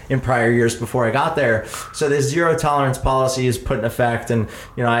in prior years before I got there. So this zero tolerance policy is put in effect, and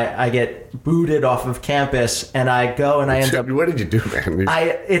I get booted off of campus, and I go and I end up. What did you do, man?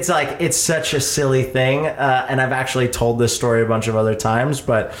 It's such a silly thing, and I've actually told this story a bunch of other times,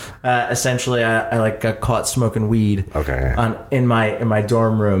 but essentially I got caught smoking weed. Okay. In my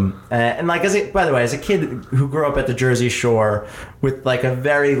dorm room, and by the way, as a kid who grew up at the Jersey Shore with like a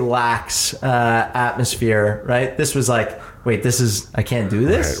very lax atmosphere, right? This was like, wait, I can't do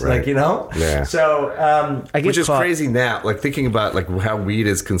this, right. Yeah. So I get which is caught. crazy now. Like thinking about like how weed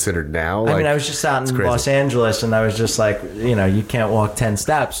is considered now. I mean, I was just out in Los Angeles, and I was just like, you can't walk 10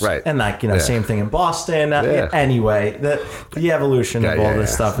 steps, right? And like, same thing in Boston. Anyway, the evolution of all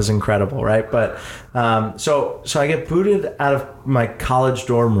this stuff is incredible, right? But so I get booted out of my college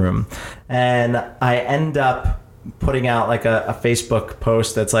dorm room, and I end up putting out like a Facebook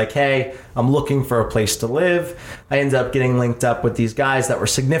post that's like, hey, I'm looking for a place to live. I ended up getting linked up with these guys that were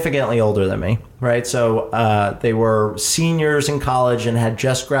significantly older than me, right? So they were seniors in college and had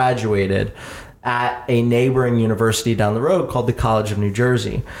just graduated at a neighboring university down the road called the College of New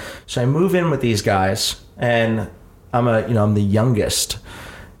Jersey. So I move in with these guys, and I'm the youngest.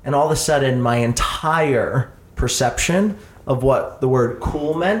 And all of a sudden, my entire perception of what the word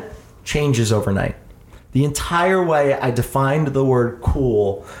cool meant changes overnight. The entire way I defined the word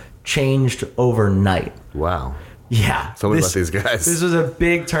cool changed overnight. Wow. Yeah. Tell me about these guys. This was a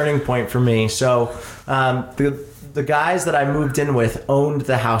big turning point for me. So the guys that I moved in with owned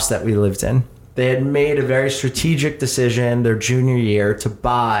the house that we lived in. They had made a very strategic decision their junior year to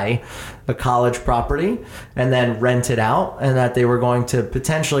buy a college property and then rent it out, and that they were going to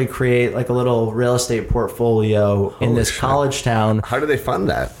potentially create like a little real estate portfolio in this college town. How do they fund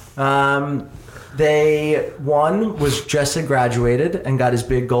that? One was just had graduated and got his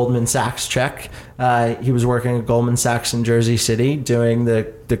big Goldman Sachs check. He was working at Goldman Sachs in Jersey City, doing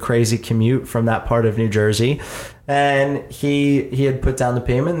the crazy commute from that part of New Jersey. And he had put down the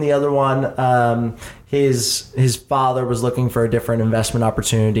payment. And the other one, his father was looking for a different investment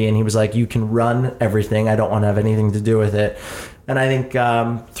opportunity. And he was like, you can run everything. I don't want to have anything to do with it. And I think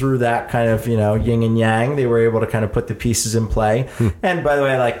through that kind of, yin and yang, they were able to kind of put the pieces in play. And by the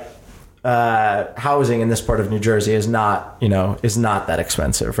way, like, housing in this part of New Jersey is not that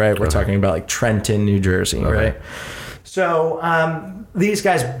expensive, right? We're talking about like Trenton, New Jersey, right? So these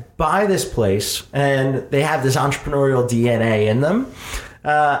guys buy this place, and they have this entrepreneurial DNA in them,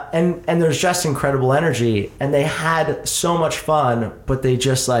 and there's just incredible energy, and they had so much fun, but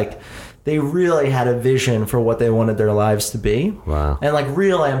they really had a vision for what they wanted their lives to be. Wow. And like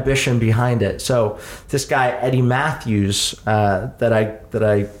real ambition behind it. So this guy, Eddie Matthews, that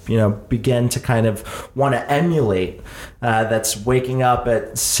I began to kind of want to emulate, that's waking up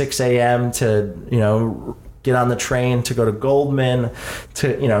at 6 a.m. to, get on the train to go to Goldman,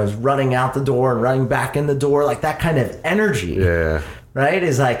 to, is running out the door and running back in the door, like that kind of energy. Yeah. Right?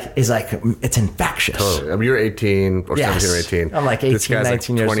 Is like it's infectious. Totally. I mean, you're 18 or 17 or 18. I'm like 18, this guy's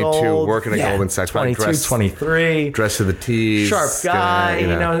 19 like years 22, old. working at Goldman Sachs. 22, 23. Dressed to the T's. Sharp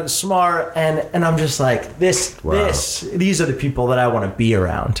guy, smart. And I'm just like, these are the people that I want to be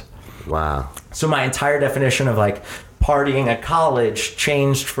around. Wow. So my entire definition of like partying at college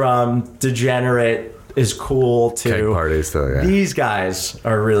changed from degenerate is cool to keg parties, though, these guys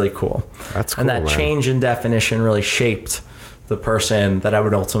are really cool. That's cool, and that change in definition really shaped the person that I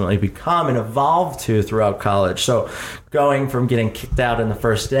would ultimately become and evolve to throughout college. So going from getting kicked out in the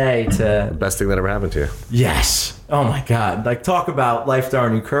first day to best thing that ever happened to you. Yes. Oh my God. Like, talk about life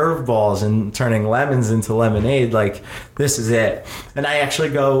throwing you curveballs and turning lemons into lemonade. Like, this is it. And I actually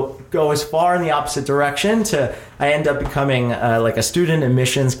go as far in the opposite direction to I end up becoming like a student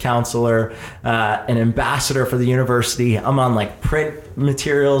admissions counselor, an ambassador for the university. I'm on like print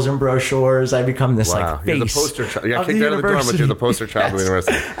materials and brochures. I become this like face. You're the poster child. You got kicked out of the dorm, but you're the poster child of the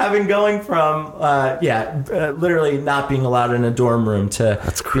university. I've been going from literally not being allowed in a dorm room to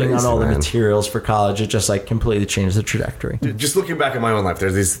being on all the materials for college. It just like completely changed the trajectory. Just looking back at my own life,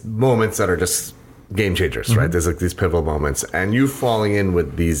 there's these moments that are just game changers, right? There's like these pivotal moments, and you falling in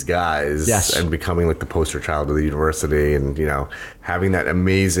with these guys and becoming like the poster child of the university, and having that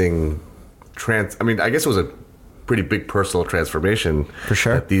amazing I mean, I guess it was a pretty big personal transformation for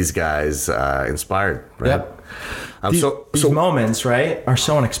sure that these guys inspired, right? Yep. These moments, right, are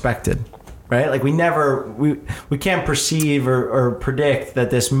so unexpected. Right? Like we can't perceive or predict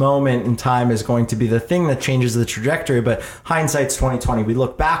that this moment in time is going to be the thing that changes the trajectory, but hindsight's 2020. We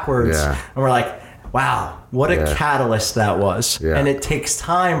look backwards and we're like, wow, what a catalyst that was. Yeah. And it takes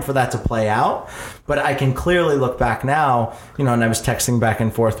time for that to play out. But I can clearly look back now, and I was texting back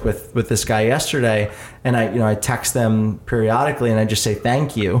and forth with this guy yesterday, and I text them periodically and I just say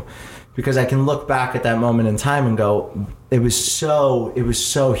thank you, because I can look back at that moment in time and go, it was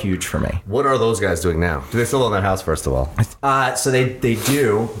so huge for me. What are those guys doing now? Do they still own that house, first of all? So they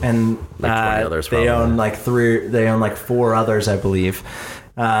do, and like 20 others they own probably. they own like 4 others, I believe.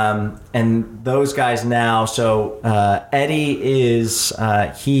 And those guys now, so Eddie is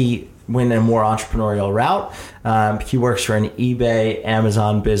he went a more entrepreneurial route. He works for an eBay,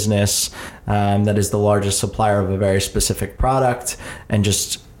 Amazon business that is the largest supplier of a very specific product, and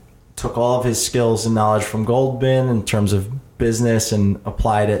just took all of his skills and knowledge from Goldman in terms of business and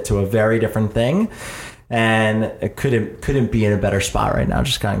applied it to a very different thing. And it couldn't be in a better spot right now.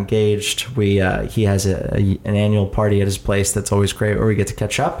 Just got engaged. He has an annual party at his place that's always great, where we get to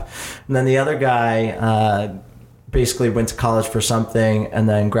catch up. And then the other guy basically went to college for something and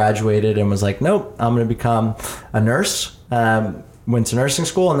then graduated and was like, nope, I'm going to become a nurse. Went to nursing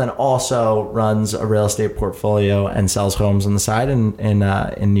school, and then also runs a real estate portfolio and sells homes on the side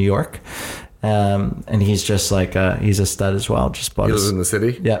in New York. And he's just like he's a stud as well. Just bought. He lives in the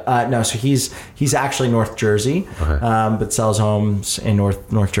city? Yeah. No. So he's actually North Jersey, okay. But sells homes in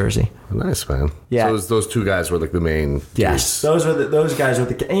North Jersey. Nice, man. Yeah. So those 2 guys were like the main. Yes. dudes. Those guys were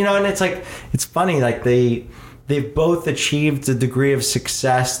the, and it's like, it's funny, like they've both achieved a degree of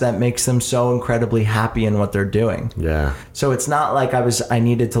success that makes them so incredibly happy in what they're doing. Yeah. So it's not like I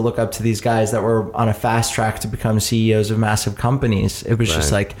needed to look up to these guys that were on a fast track to become CEOs of massive companies. It was just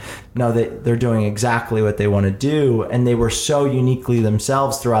like, no, they're doing exactly what they want to do. And they were so uniquely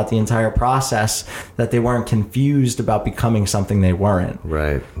themselves throughout the entire process that they weren't confused about becoming something they weren't.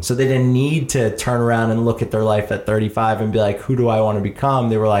 Right. So they didn't need to turn around and look at their life at 35 and be like, who do I want to become?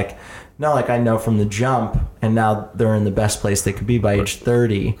 They were like, no, like I know from the jump, and now they're in the best place they could be by age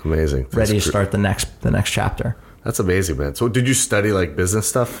 30. Amazing. Ready to start the next chapter. That's amazing, man. So did you study like business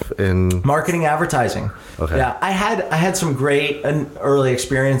stuff in marketing, advertising? Okay. Yeah, I had some great early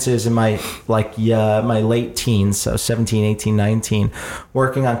experiences in my my late teens, so 17, 18, 19,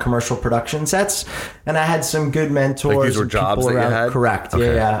 working on commercial production sets, and I had some good mentors. Like these were jobs that you had? Correct.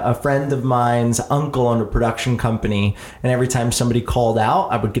 Okay. Yeah. A friend of mine's uncle owned a production company, and every time somebody called out,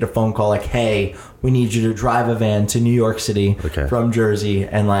 I would get a phone call like, "Hey, we need you to drive a van to New York City from Jersey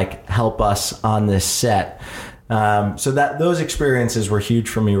and like help us on this set." So those experiences were huge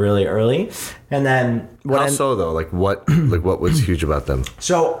for me really early. And then what was huge about them?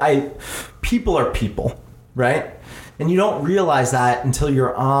 So people are people, right? And you don't realize that until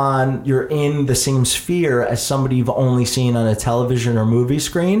you're in the same sphere as somebody you've only seen on a television or movie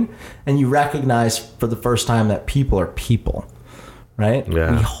screen, and you recognize for the first time that people are people. Right?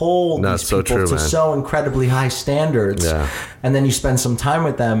 Yeah. We hold these people to so incredibly high standards. Yeah. And then you spend some time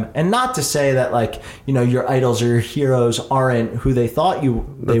with them. And not to say that like, your idols or your heroes aren't who they thought they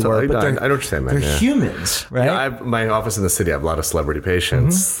were, but I know what you're saying, man. They're humans, right? My office in the city, I have a lot of celebrity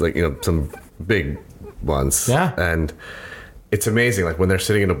patients, like, some big ones. Yeah. And it's amazing, like when they're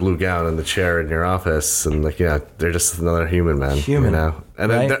sitting in a blue gown in the chair in your office, and like, they're just another human, man.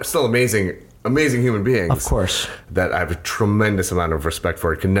 And right? They're still amazing human beings. Of course. That I have a tremendous amount of respect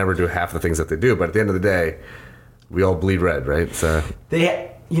for. Can never do half the things that they do, but at the end of the day, we all bleed red, right? So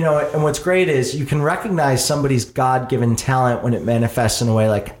and what's great is you can recognize somebody's God-given talent when it manifests in a way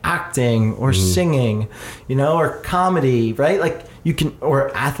like acting or singing, or comedy, right? Like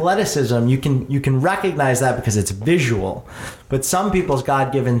or athleticism. You can recognize that because it's visual. But some people's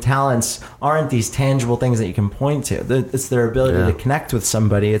God-given talents aren't these tangible things that you can point to. It's their ability to connect with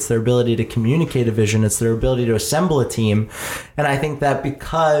somebody. It's their ability to communicate a vision. It's their ability to assemble a team. And I think that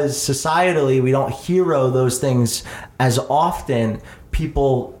because societally we don't hero those things as often,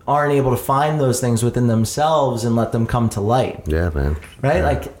 people aren't able to find those things within themselves and let them come to light. Yeah, man. Right? Yeah.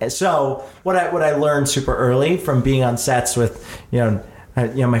 Like, so what I learned super early from being on sets with,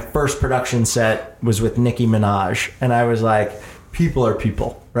 my first production set was with Nicki Minaj, and I was like, people are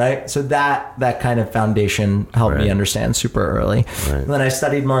people, right? So that kind of foundation helped me understand super early. Right. And then I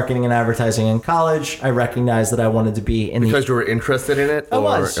studied marketing and advertising in college. I recognized that I wanted to be in because you were interested in it? I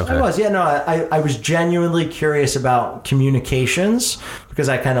was. Yeah, no, I was genuinely curious about communications because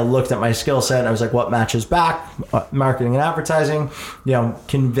I kind of looked at my skill set and I was like, what matches back? Marketing and advertising,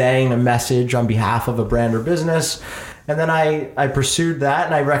 conveying a message on behalf of a brand or business. And then I pursued that,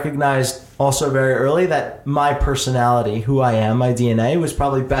 and I recognized also very early that my personality, who I am, my DNA, was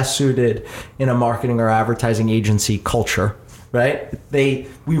probably best suited in a marketing or advertising agency culture, right? We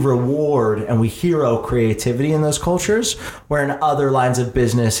reward and we hero creativity in those cultures, where in other lines of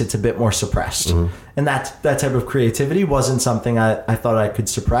business, it's a bit more suppressed. And that type of creativity wasn't something I thought I could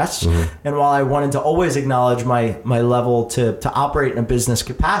suppress. And while I wanted to always acknowledge my level to operate in a business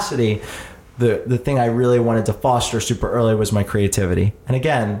capacity, the thing I really wanted to foster super early was my creativity. And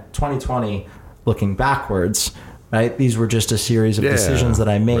again, 2020, looking backwards, right? These were just a series of decisions that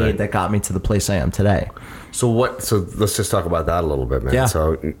I made that got me to the place I am today. So let's just talk about that a little bit, man. Yeah.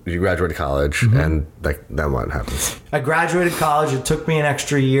 So you graduated college, and then what happens? I graduated college. It took me an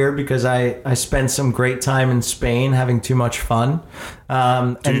extra year because I spent some great time in Spain having too much fun.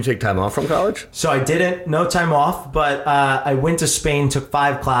 Did you take time off from college? So I didn't, no time off, but I went to Spain, took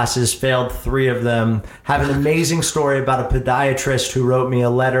 5 classes, failed 3 of them. Have an amazing story about a podiatrist who wrote me a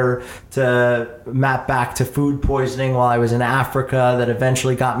letter to map back to food poisoning while I was in Africa that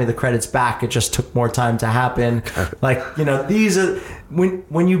eventually got me the credits back. It just took more time to happen. Like, these are,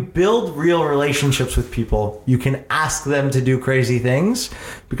 when you build real relationships with people, you can ask them to do crazy things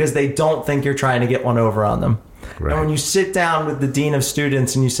because they don't think you're trying to get one over on them. Right. And when you sit down with the dean of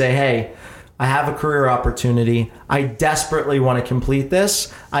students and you say, hey, I have a career opportunity. I desperately want to complete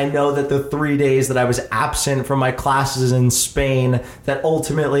this. I know that the 3 days that I was absent from my classes in Spain that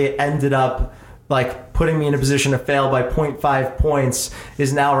ultimately ended up like putting me in a position to fail by 0.5 points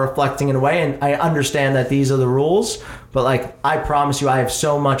is now reflecting in a way. And I understand that these are the rules, but like, I promise you, I have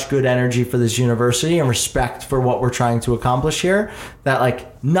so much good energy for this university and respect for what we're trying to accomplish here that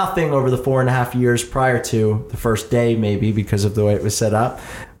like nothing over the 4.5 years prior to the first day, maybe because of the way it was set up,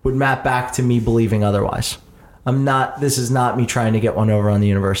 would map back to me believing otherwise. This is not me trying to get one over on the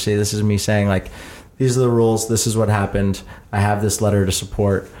university. This is me saying like, these are the rules. This is what happened. I have this letter to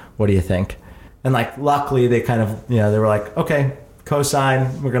support. What do you think? And like, luckily they kind of, they were like, okay,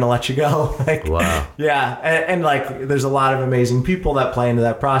 cosign, we're going to let you go. Like, wow. Yeah. And like, there's a lot of amazing people that play into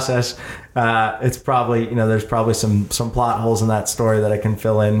that process. It's probably, there's probably some plot holes in that story that I can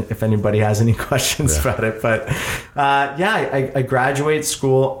fill in if anybody has any questions about it. But I graduate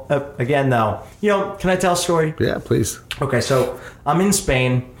school again, though. Can I tell a story? Yeah, please. Okay. So I'm in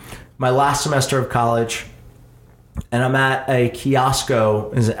Spain, my last semester of college. And I'm at a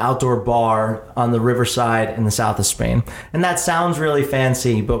kiosco, is an outdoor bar on the riverside in the south of Spain. And that sounds really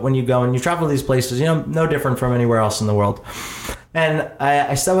fancy, but when you go and you travel to these places, no different from anywhere else in the world. And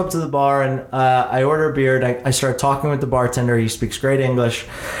I step up to the bar and I order a beer. And I start talking with the bartender. He speaks great English.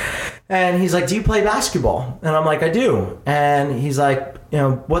 And he's like, do you play basketball? And I'm like, I do. And he's like,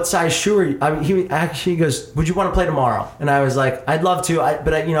 what size shoe are you? He goes, would you want to play tomorrow? And I was like, I'd love to,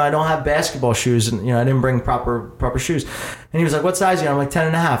 but I don't have basketball shoes, and I didn't bring proper shoes. And he was like, what size are you? I'm like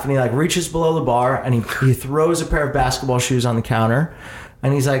 10.5. And he like reaches below the bar and he throws a pair of basketball shoes on the counter,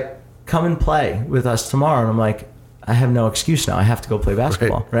 and he's like, come and play with us tomorrow. And I'm like, I have no excuse now. I have to go play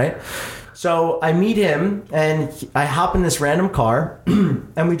basketball, right? So I meet him and I hop in this random car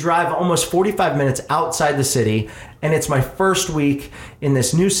and we drive almost 45 minutes outside the city. And it's my first week in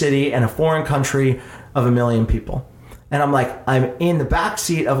this new city and a foreign country of 1 million people. And I'm like, I'm in the back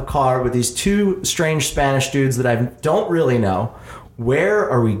seat of a car with these 2 strange Spanish dudes that I don't really know. Where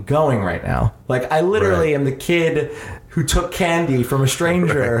are we going right now? Like, I literally am the kid who took candy from a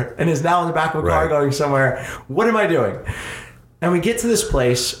stranger and is now in the back of a car going somewhere. What am I doing? And we get to this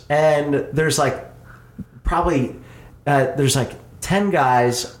place, and there's like probably there's like 10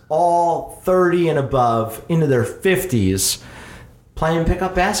 guys, all 30 and above, into their 50s, playing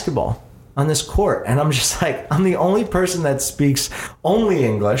pickup basketball on this court. And I'm just like, I'm the only person that speaks only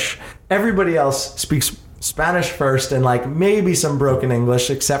English. Everybody else speaks Spanish first and like maybe some broken English,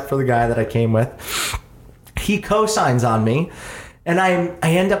 except for the guy that I came with. He co-signs on me. And I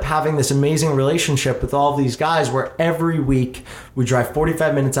end up having this amazing relationship with all of these guys where every week we drive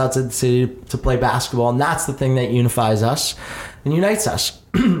 45 minutes outside the city to play basketball. And that's the thing that unifies us and unites us.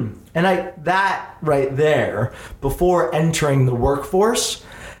 And that right there, before entering the workforce,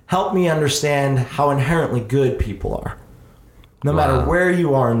 helped me understand how inherently good people are. No matter where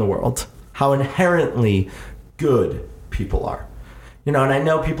you are in the world, how inherently good people are. And I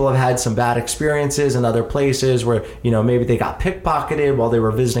know people have had some bad experiences in other places where, maybe they got pickpocketed while they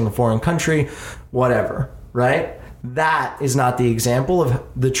were visiting a foreign country, whatever, right? That is not the example of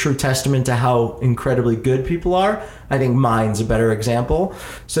the true testament to how incredibly good people are. I think mine's a better example.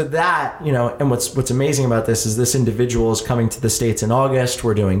 So that, and what's amazing about this is this individual is coming to the States in August.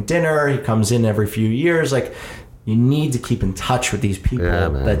 We're doing dinner. He comes in every few years. Like, you need to keep in touch with these people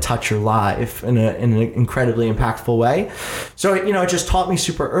that touch your life in an incredibly impactful way. So, it just taught me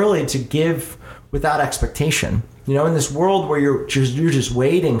super early to give without expectation. In this world where you're just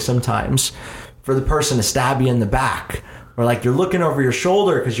waiting sometimes for the person to stab you in the back or like you're looking over your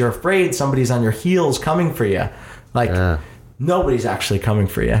shoulder because you're afraid somebody's on your heels coming for you. Like nobody's actually coming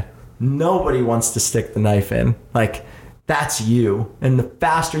for you. Nobody wants to stick the knife in. Like that's you. And the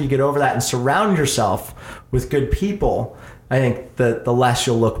faster you get over that and surround yourself with good people, I think the less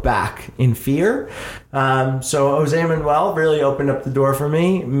you'll look back in fear. So Jose Manuel really opened up the door for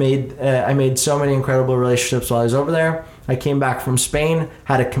me. I made so many incredible relationships while I was over there. I came back from Spain,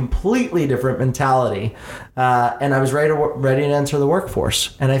 had a completely different mentality, and I was ready to enter the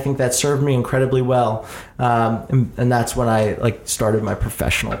workforce. And I think that served me incredibly well. And that's when I started my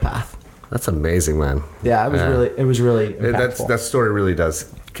professional path. That's amazing, man. Yeah, it was really impactful. That story really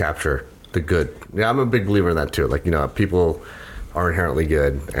does capture the good. Yeah, I'm a big believer in that too. Like, people are inherently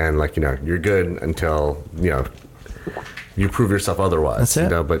good, and you're good until you prove yourself otherwise.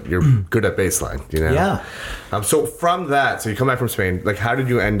 That's it. But you're good at baseline. Yeah. So from that, so you come back from Spain. Like, how did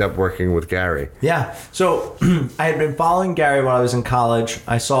you end up working with Gary? Yeah. So I had been following Gary while I was in college.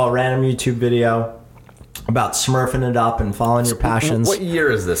 I saw a random YouTube video about smurfing it up and following your passions. What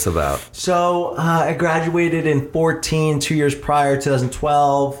year is this about? So I graduated in 14, 2 years prior,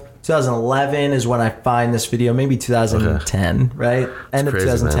 2012. 2011 is when I find this video, maybe 2010, right? End of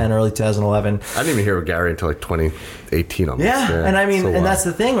 2010, man. Early 2011. I didn't even hear of Gary until 2018 almost. Yeah, and I mean, and that's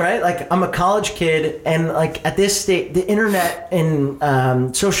the thing, right? Like, I'm a college kid, and at this stage, the internet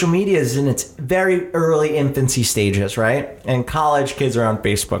and social media is in its very early infancy stages, right? And college kids are on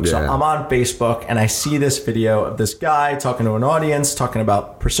Facebook. So I'm on Facebook, and I see this video of this guy talking to an audience, talking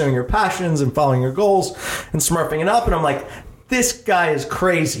about pursuing your passions and following your goals and smurfing it up, and I'm like, this guy is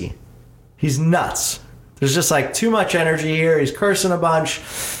crazy. He's nuts. There's just too much energy here. He's cursing a bunch.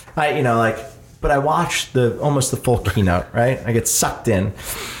 But I watched almost the full keynote, right? I get sucked in.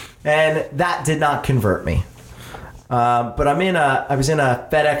 And that did not convert me. But I was in a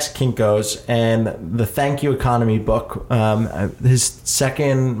FedEx Kinko's, and the Thank You Economy book, his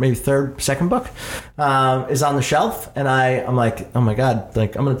second book, is on the shelf. And I'm like, oh my God,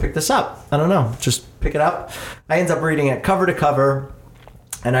 I'm going to pick this up. I don't know, just pick it up. I end up reading it cover to cover.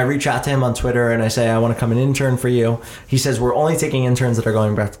 And I reach out to him on Twitter and I say, I want to come and intern for you. He says, we're only taking interns that are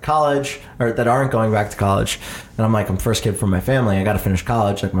going back to college, or that aren't going back to college. And I'm like, I'm first kid from my family. I got to finish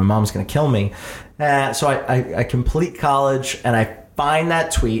college. My mom's going to kill me. So I complete college and I find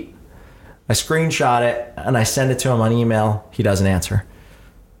that tweet. I screenshot it and I send it to him on email. He doesn't answer.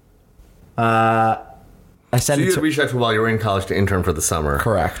 So you reached out to him while you were in college to intern for the summer.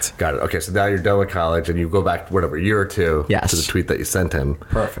 Correct. Got it. Okay, so now you're done with college and you go back, whatever, a year or two to the tweet that you sent him.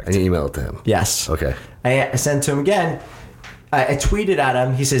 Perfect. And you email it to him. Yes. Okay. I sent to him again. I tweeted at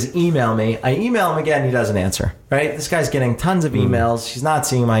him. He says, email me. I email him again. He doesn't answer. Right? This guy's getting tons of emails. He's not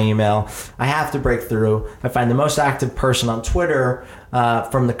seeing my email. I have to break through. I find the most active person on Twitter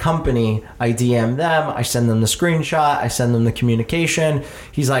from the company. I DM them. I send them the screenshot. I send them the communication.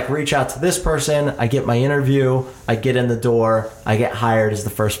 He's like, reach out to this person. I get my interview. I get in the door. I get hired as the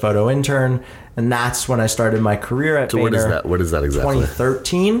first photo intern. And that's when I started my career at Vayner. So what is that? What is that exactly?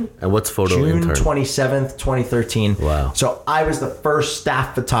 2013. And what's photo intern? June 27th, 2013. Wow. So I was the first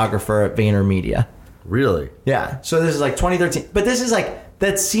staff photographer at Vayner Media. Really? Yeah. So this is 2013. But this is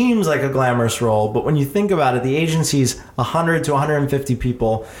that seems like a glamorous role. But when you think about it, the agency's 100 to 150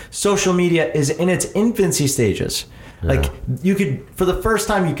 people. Social media is in its infancy stages. Yeah. You could, for the first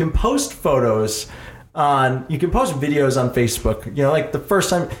time, you can post photos you can post videos on Facebook, the first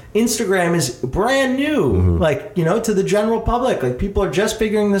time. Instagram is brand new, to the general public. People are just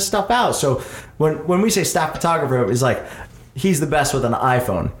figuring this stuff out. So when we say staff photographer, it's he's the best with an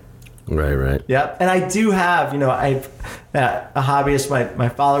iPhone. Right. Yep. And I do have, I've a hobbyist. My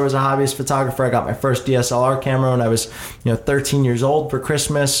father was a hobbyist photographer. I got my first DSLR camera when I was, 13 years old for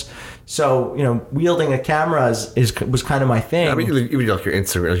Christmas. So, wielding a camera was kind of my thing. Yeah, I mean, even your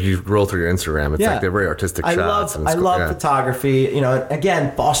Instagram, you roll through your Instagram. It's they're very artistic shots. I love photography.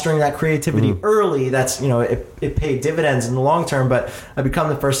 Again, fostering that creativity early. That's, it paid dividends in the long term. But I become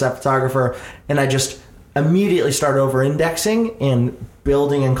the first staff photographer, and I just immediately started over-indexing and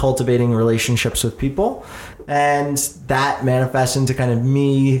building and cultivating relationships with people. And that manifests into kind of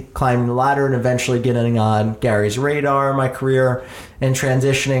me climbing the ladder and eventually getting on Gary's radar in my career and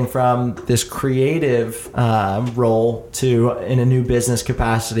transitioning from this creative role to, in a new business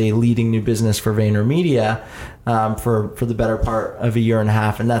capacity, leading new business for Vayner Media for the better part of a year and a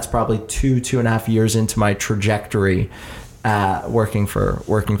half. And that's probably 2.5 years into my trajectory working for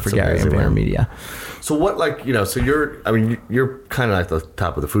Gary and Vayner Media. So what, so you're kind of at the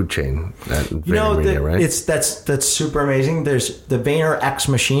top of the food chain at Vayner Media, right? That's super amazing. There's the Vayner X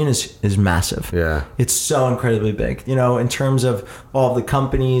machine is massive. Yeah. It's so incredibly big. In terms of all of the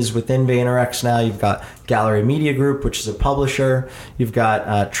companies within Vayner X now, you've got Gallery Media Group, which is a publisher. You've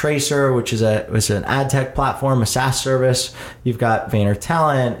got Tracer, which is an ad tech platform, a SaaS service. You've got Vayner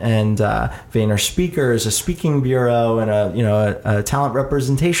Talent and Vayner Speakers, a speaking bureau, and a talent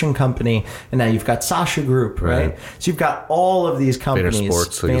representation company. And now you've got Sasha Group, right? So you've got all of these companies.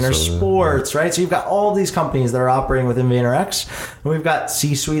 Vayner Sports, right? So you've got all these companies that are operating within VaynerX, and we've got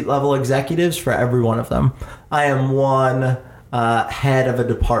C-suite level executives for every one of them. I am one head of a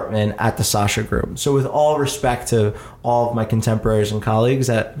department at the Sasha Group. So with all respect to all of my contemporaries and colleagues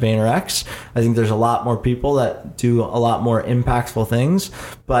at VaynerX, I think there's a lot more people that do a lot more impactful things.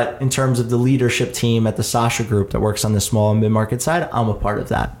 But in terms of the leadership team at the Sasha Group that works on the small and mid-market side, I'm a part of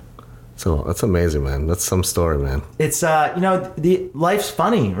that. So that's amazing, man. That's some story, man. It's the life's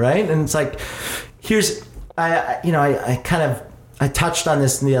funny, right? And it's like, I touched on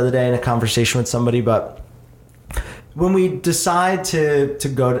this the other day in a conversation with somebody, but when we decide to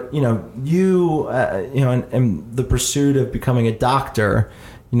go to, in the pursuit of becoming a doctor,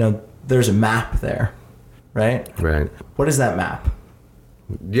 there's a map there, right? Right. What is that map?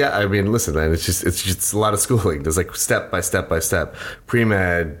 Yeah, I mean, listen, man, it's just a lot of schooling. There's like step by step,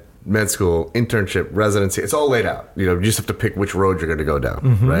 pre-med, med school, internship, residency. It's all laid out. You just have to pick which road you're going to go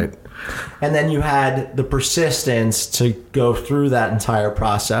down, right? And then you had the persistence to go through that entire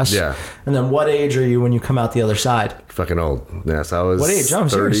process. Yeah. And then what age are you when you come out the other side? Fucking old. Yeah, so I was what age? I'm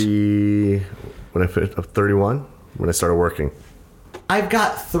 30 serious. when I finished 31 when I started working. I've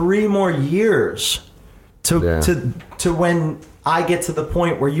got 3 more years to when I get to the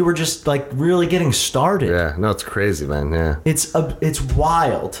point where you were just like really getting started. Yeah, no, it's crazy, man. Yeah, it's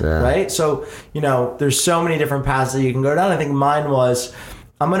wild, right? So there's so many different paths that you can go down. I think mine was,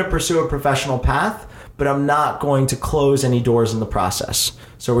 I'm going to pursue a professional path, but I'm not going to close any doors in the process.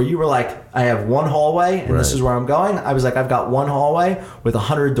 So where you were like, I have one hallway and this is where I'm going, I was like, I've got one hallway with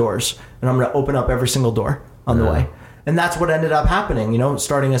 100 doors and I'm going to open up every single door on the way. And that's what ended up happening,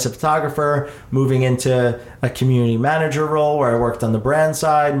 starting as a photographer, moving into a community manager role where I worked on the brand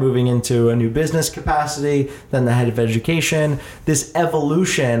side, moving into a new business capacity, then the head of education. This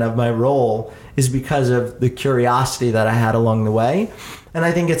evolution of my role is because of the curiosity that I had along the way. And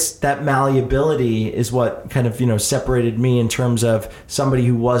I think it's that malleability is what kind of, separated me in terms of somebody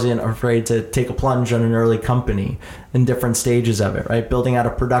who wasn't afraid to take a plunge on an early company in different stages of it, right? Building out a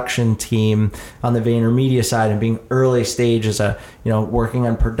production team on the Vayner Media side and being early stage as working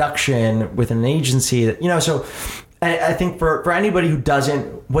on production with an agency that, so I think for anybody who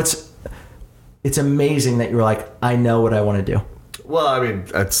doesn't, it's amazing that you're like, I know what I want to do. Well, I mean,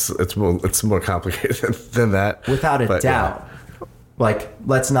 it's more complicated than that. Without a doubt. Yeah. Like,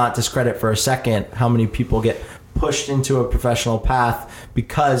 let's not discredit for a second how many people get pushed into a professional path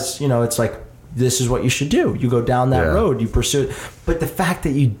because, it's like, this is what you should do. You go down that road, you pursue it. But the fact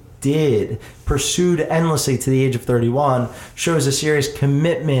that you pursued endlessly to the age of 31 shows a serious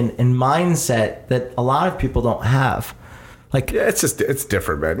commitment and mindset that a lot of people don't have. Like, yeah, it's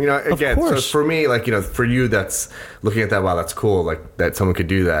different, man. Again, so for me, like, for you, that's looking at that, wow, that's cool. Like that someone could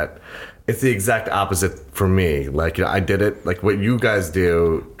do that. It's the exact opposite for me. Like, I did it. Like what you guys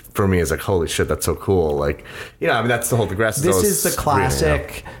do for me is like, holy shit, that's so cool. Like, I mean, that's the whole, the grass is this is the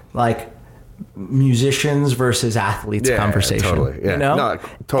classic, like, musicians versus athletes conversation. Totally. Yeah. No,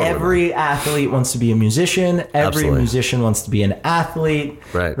 totally. Every athlete wants to be a musician. Every musician wants to be an athlete.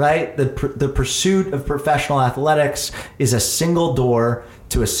 Right. The pursuit of professional athletics is a single door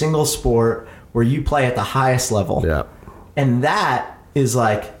to a single sport where you play at the highest level. Yeah. And that is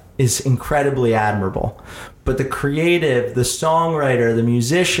incredibly admirable. But the creative, the songwriter, the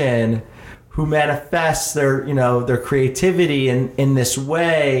musician who manifests their creativity in this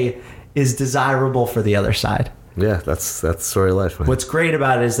way is desirable for the other side. Yeah, that's the story of life, man. What's great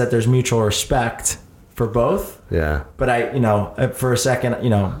about it is that there's mutual respect for both. Yeah. But for a second,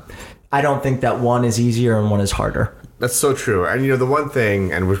 I don't think that one is easier and one is harder. That's so true. And the one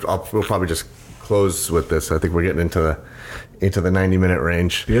thing, and we'll probably just close with this. I think we're getting into the 90-minute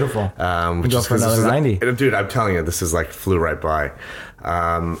range. Beautiful. Which go is for another 90. Dude, I'm telling you, this is like flew right by.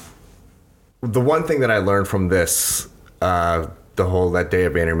 The one thing that I learned from this, that day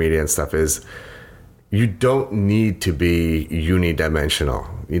of Vayner Media and stuff, is you don't need to be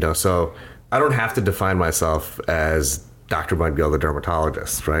unidimensional. So I don't have to define myself as Dr. Mike Gill, the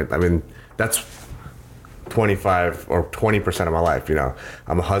dermatologist, right? I mean, that's 25 or 20% of my life.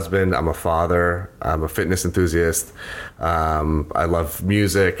 I'm a husband, I'm a father, I'm a fitness enthusiast. I love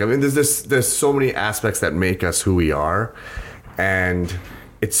music. I mean, there's so many aspects that make us who we are. And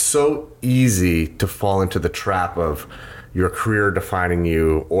it's so easy to fall into the trap of, your career defining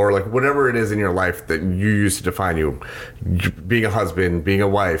you, or like whatever it is in your life that you used to define you, being a husband, being a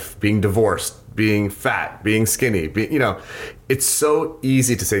wife, being divorced, being fat, being skinny, it's so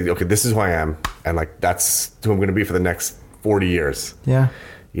easy to say, okay, this is who I am, and like that's who I'm going to be for the next 40 years. Yeah.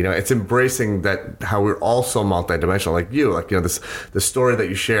 It's embracing that, how we're all so multidimensional, like you, the story that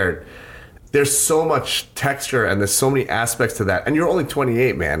you shared. There's so much texture and there's so many aspects to that. And you're only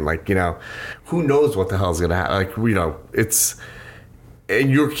 28, man. Like, who knows what the hell is going to happen? Like,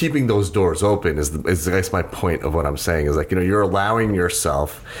 and you're keeping those doors open is I guess my point of what I'm saying is like, you're allowing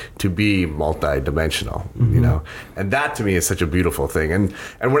yourself to be multidimensional, and that to me is such a beautiful thing. And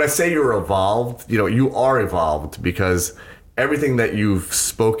when I say you're evolved, you are evolved because everything that you've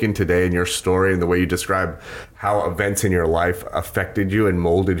spoken today in your story and the way you describe how events in your life affected you and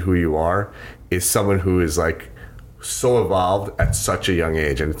molded who you are is someone who is like so evolved at such a young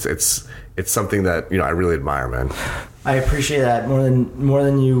age. And it's something that, I really admire, man. I appreciate that more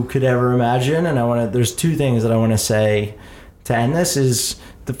than you could ever imagine. And there's two things that I want to say to end this. Is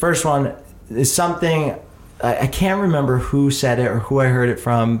the first one is something I can't remember who said it or who I heard it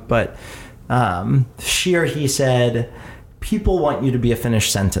from, but she or he said, people want you to be a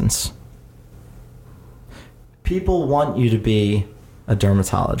finished sentence. People want you to be a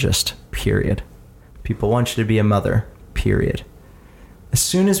dermatologist, period. People want you to be a mother, period. As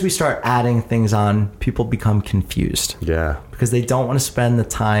soon as we start adding things on, people become confused. Yeah. Because they don't want to spend the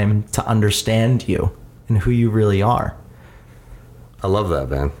time to understand you and who you really are. I love that,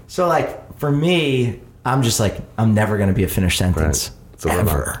 man. So, like, for me, I'm just like, I'm never going to be a finished sentence. Right.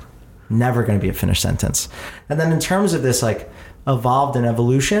 Ever. Never going to be a finished sentence. And then in terms of this, like, evolved and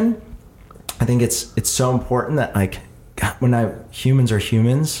evolution, I think it's so important that, like, humans are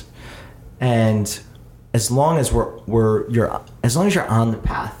humans, and as long as you're on the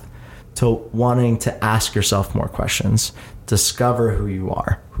path to wanting to ask yourself more questions, discover who you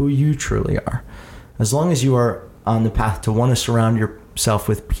are, who you truly are, as long as you are on the path to want to surround yourself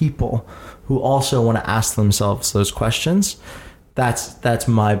with people who also want to ask themselves those questions, that's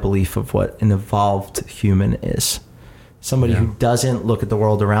my belief of what an evolved human is. Somebody who doesn't look at the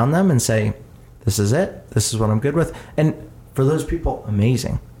world around them and say, this is it, this is what I'm good with. And for those people,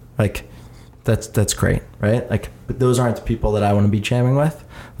 amazing. Like, that's great, right? Like, but those aren't the people that I want to be jamming with.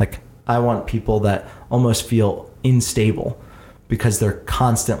 Like, I want people that almost feel unstable because they're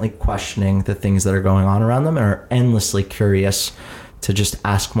constantly questioning the things that are going on around them and are endlessly curious to just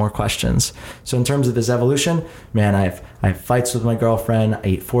ask more questions. So in terms of this evolution, man, I have fights with my girlfriend. I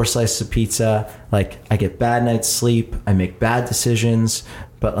eat 4 slices of pizza. Like, I get bad night's sleep. I make bad decisions,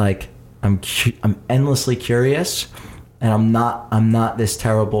 but like, I'm endlessly curious, and I'm not this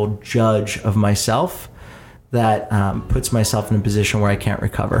terrible judge of myself that puts myself in a position where I can't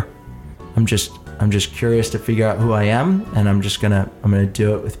recover. I'm just curious to figure out who I am, and I'm gonna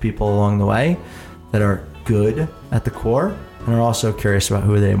do it with people along the way that are good at the core and are also curious about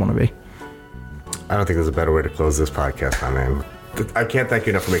who they want to be. I don't think there's a better way to close this podcast, my man. I can't thank you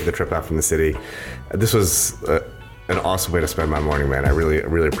enough for making the trip out from the city. This was an awesome way to spend my morning, man. I really,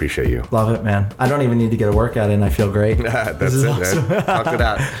 really appreciate you. Love it, man. I don't even need to get a workout in. I feel great. That's it, awesome. Man. Talk it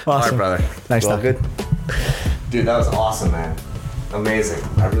out. Awesome. All right, brother. Nice all talk. Good? Dude, that was awesome, man. Amazing.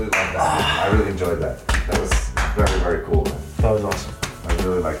 I really loved that. I really enjoyed that. That was very, very cool, man. That was awesome. I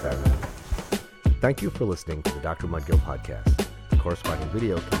really like that, man. Thank you for listening to the Dr. Mudgill podcast. The corresponding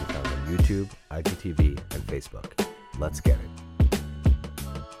video can be found on YouTube, IGTV, and Facebook. Let's get it.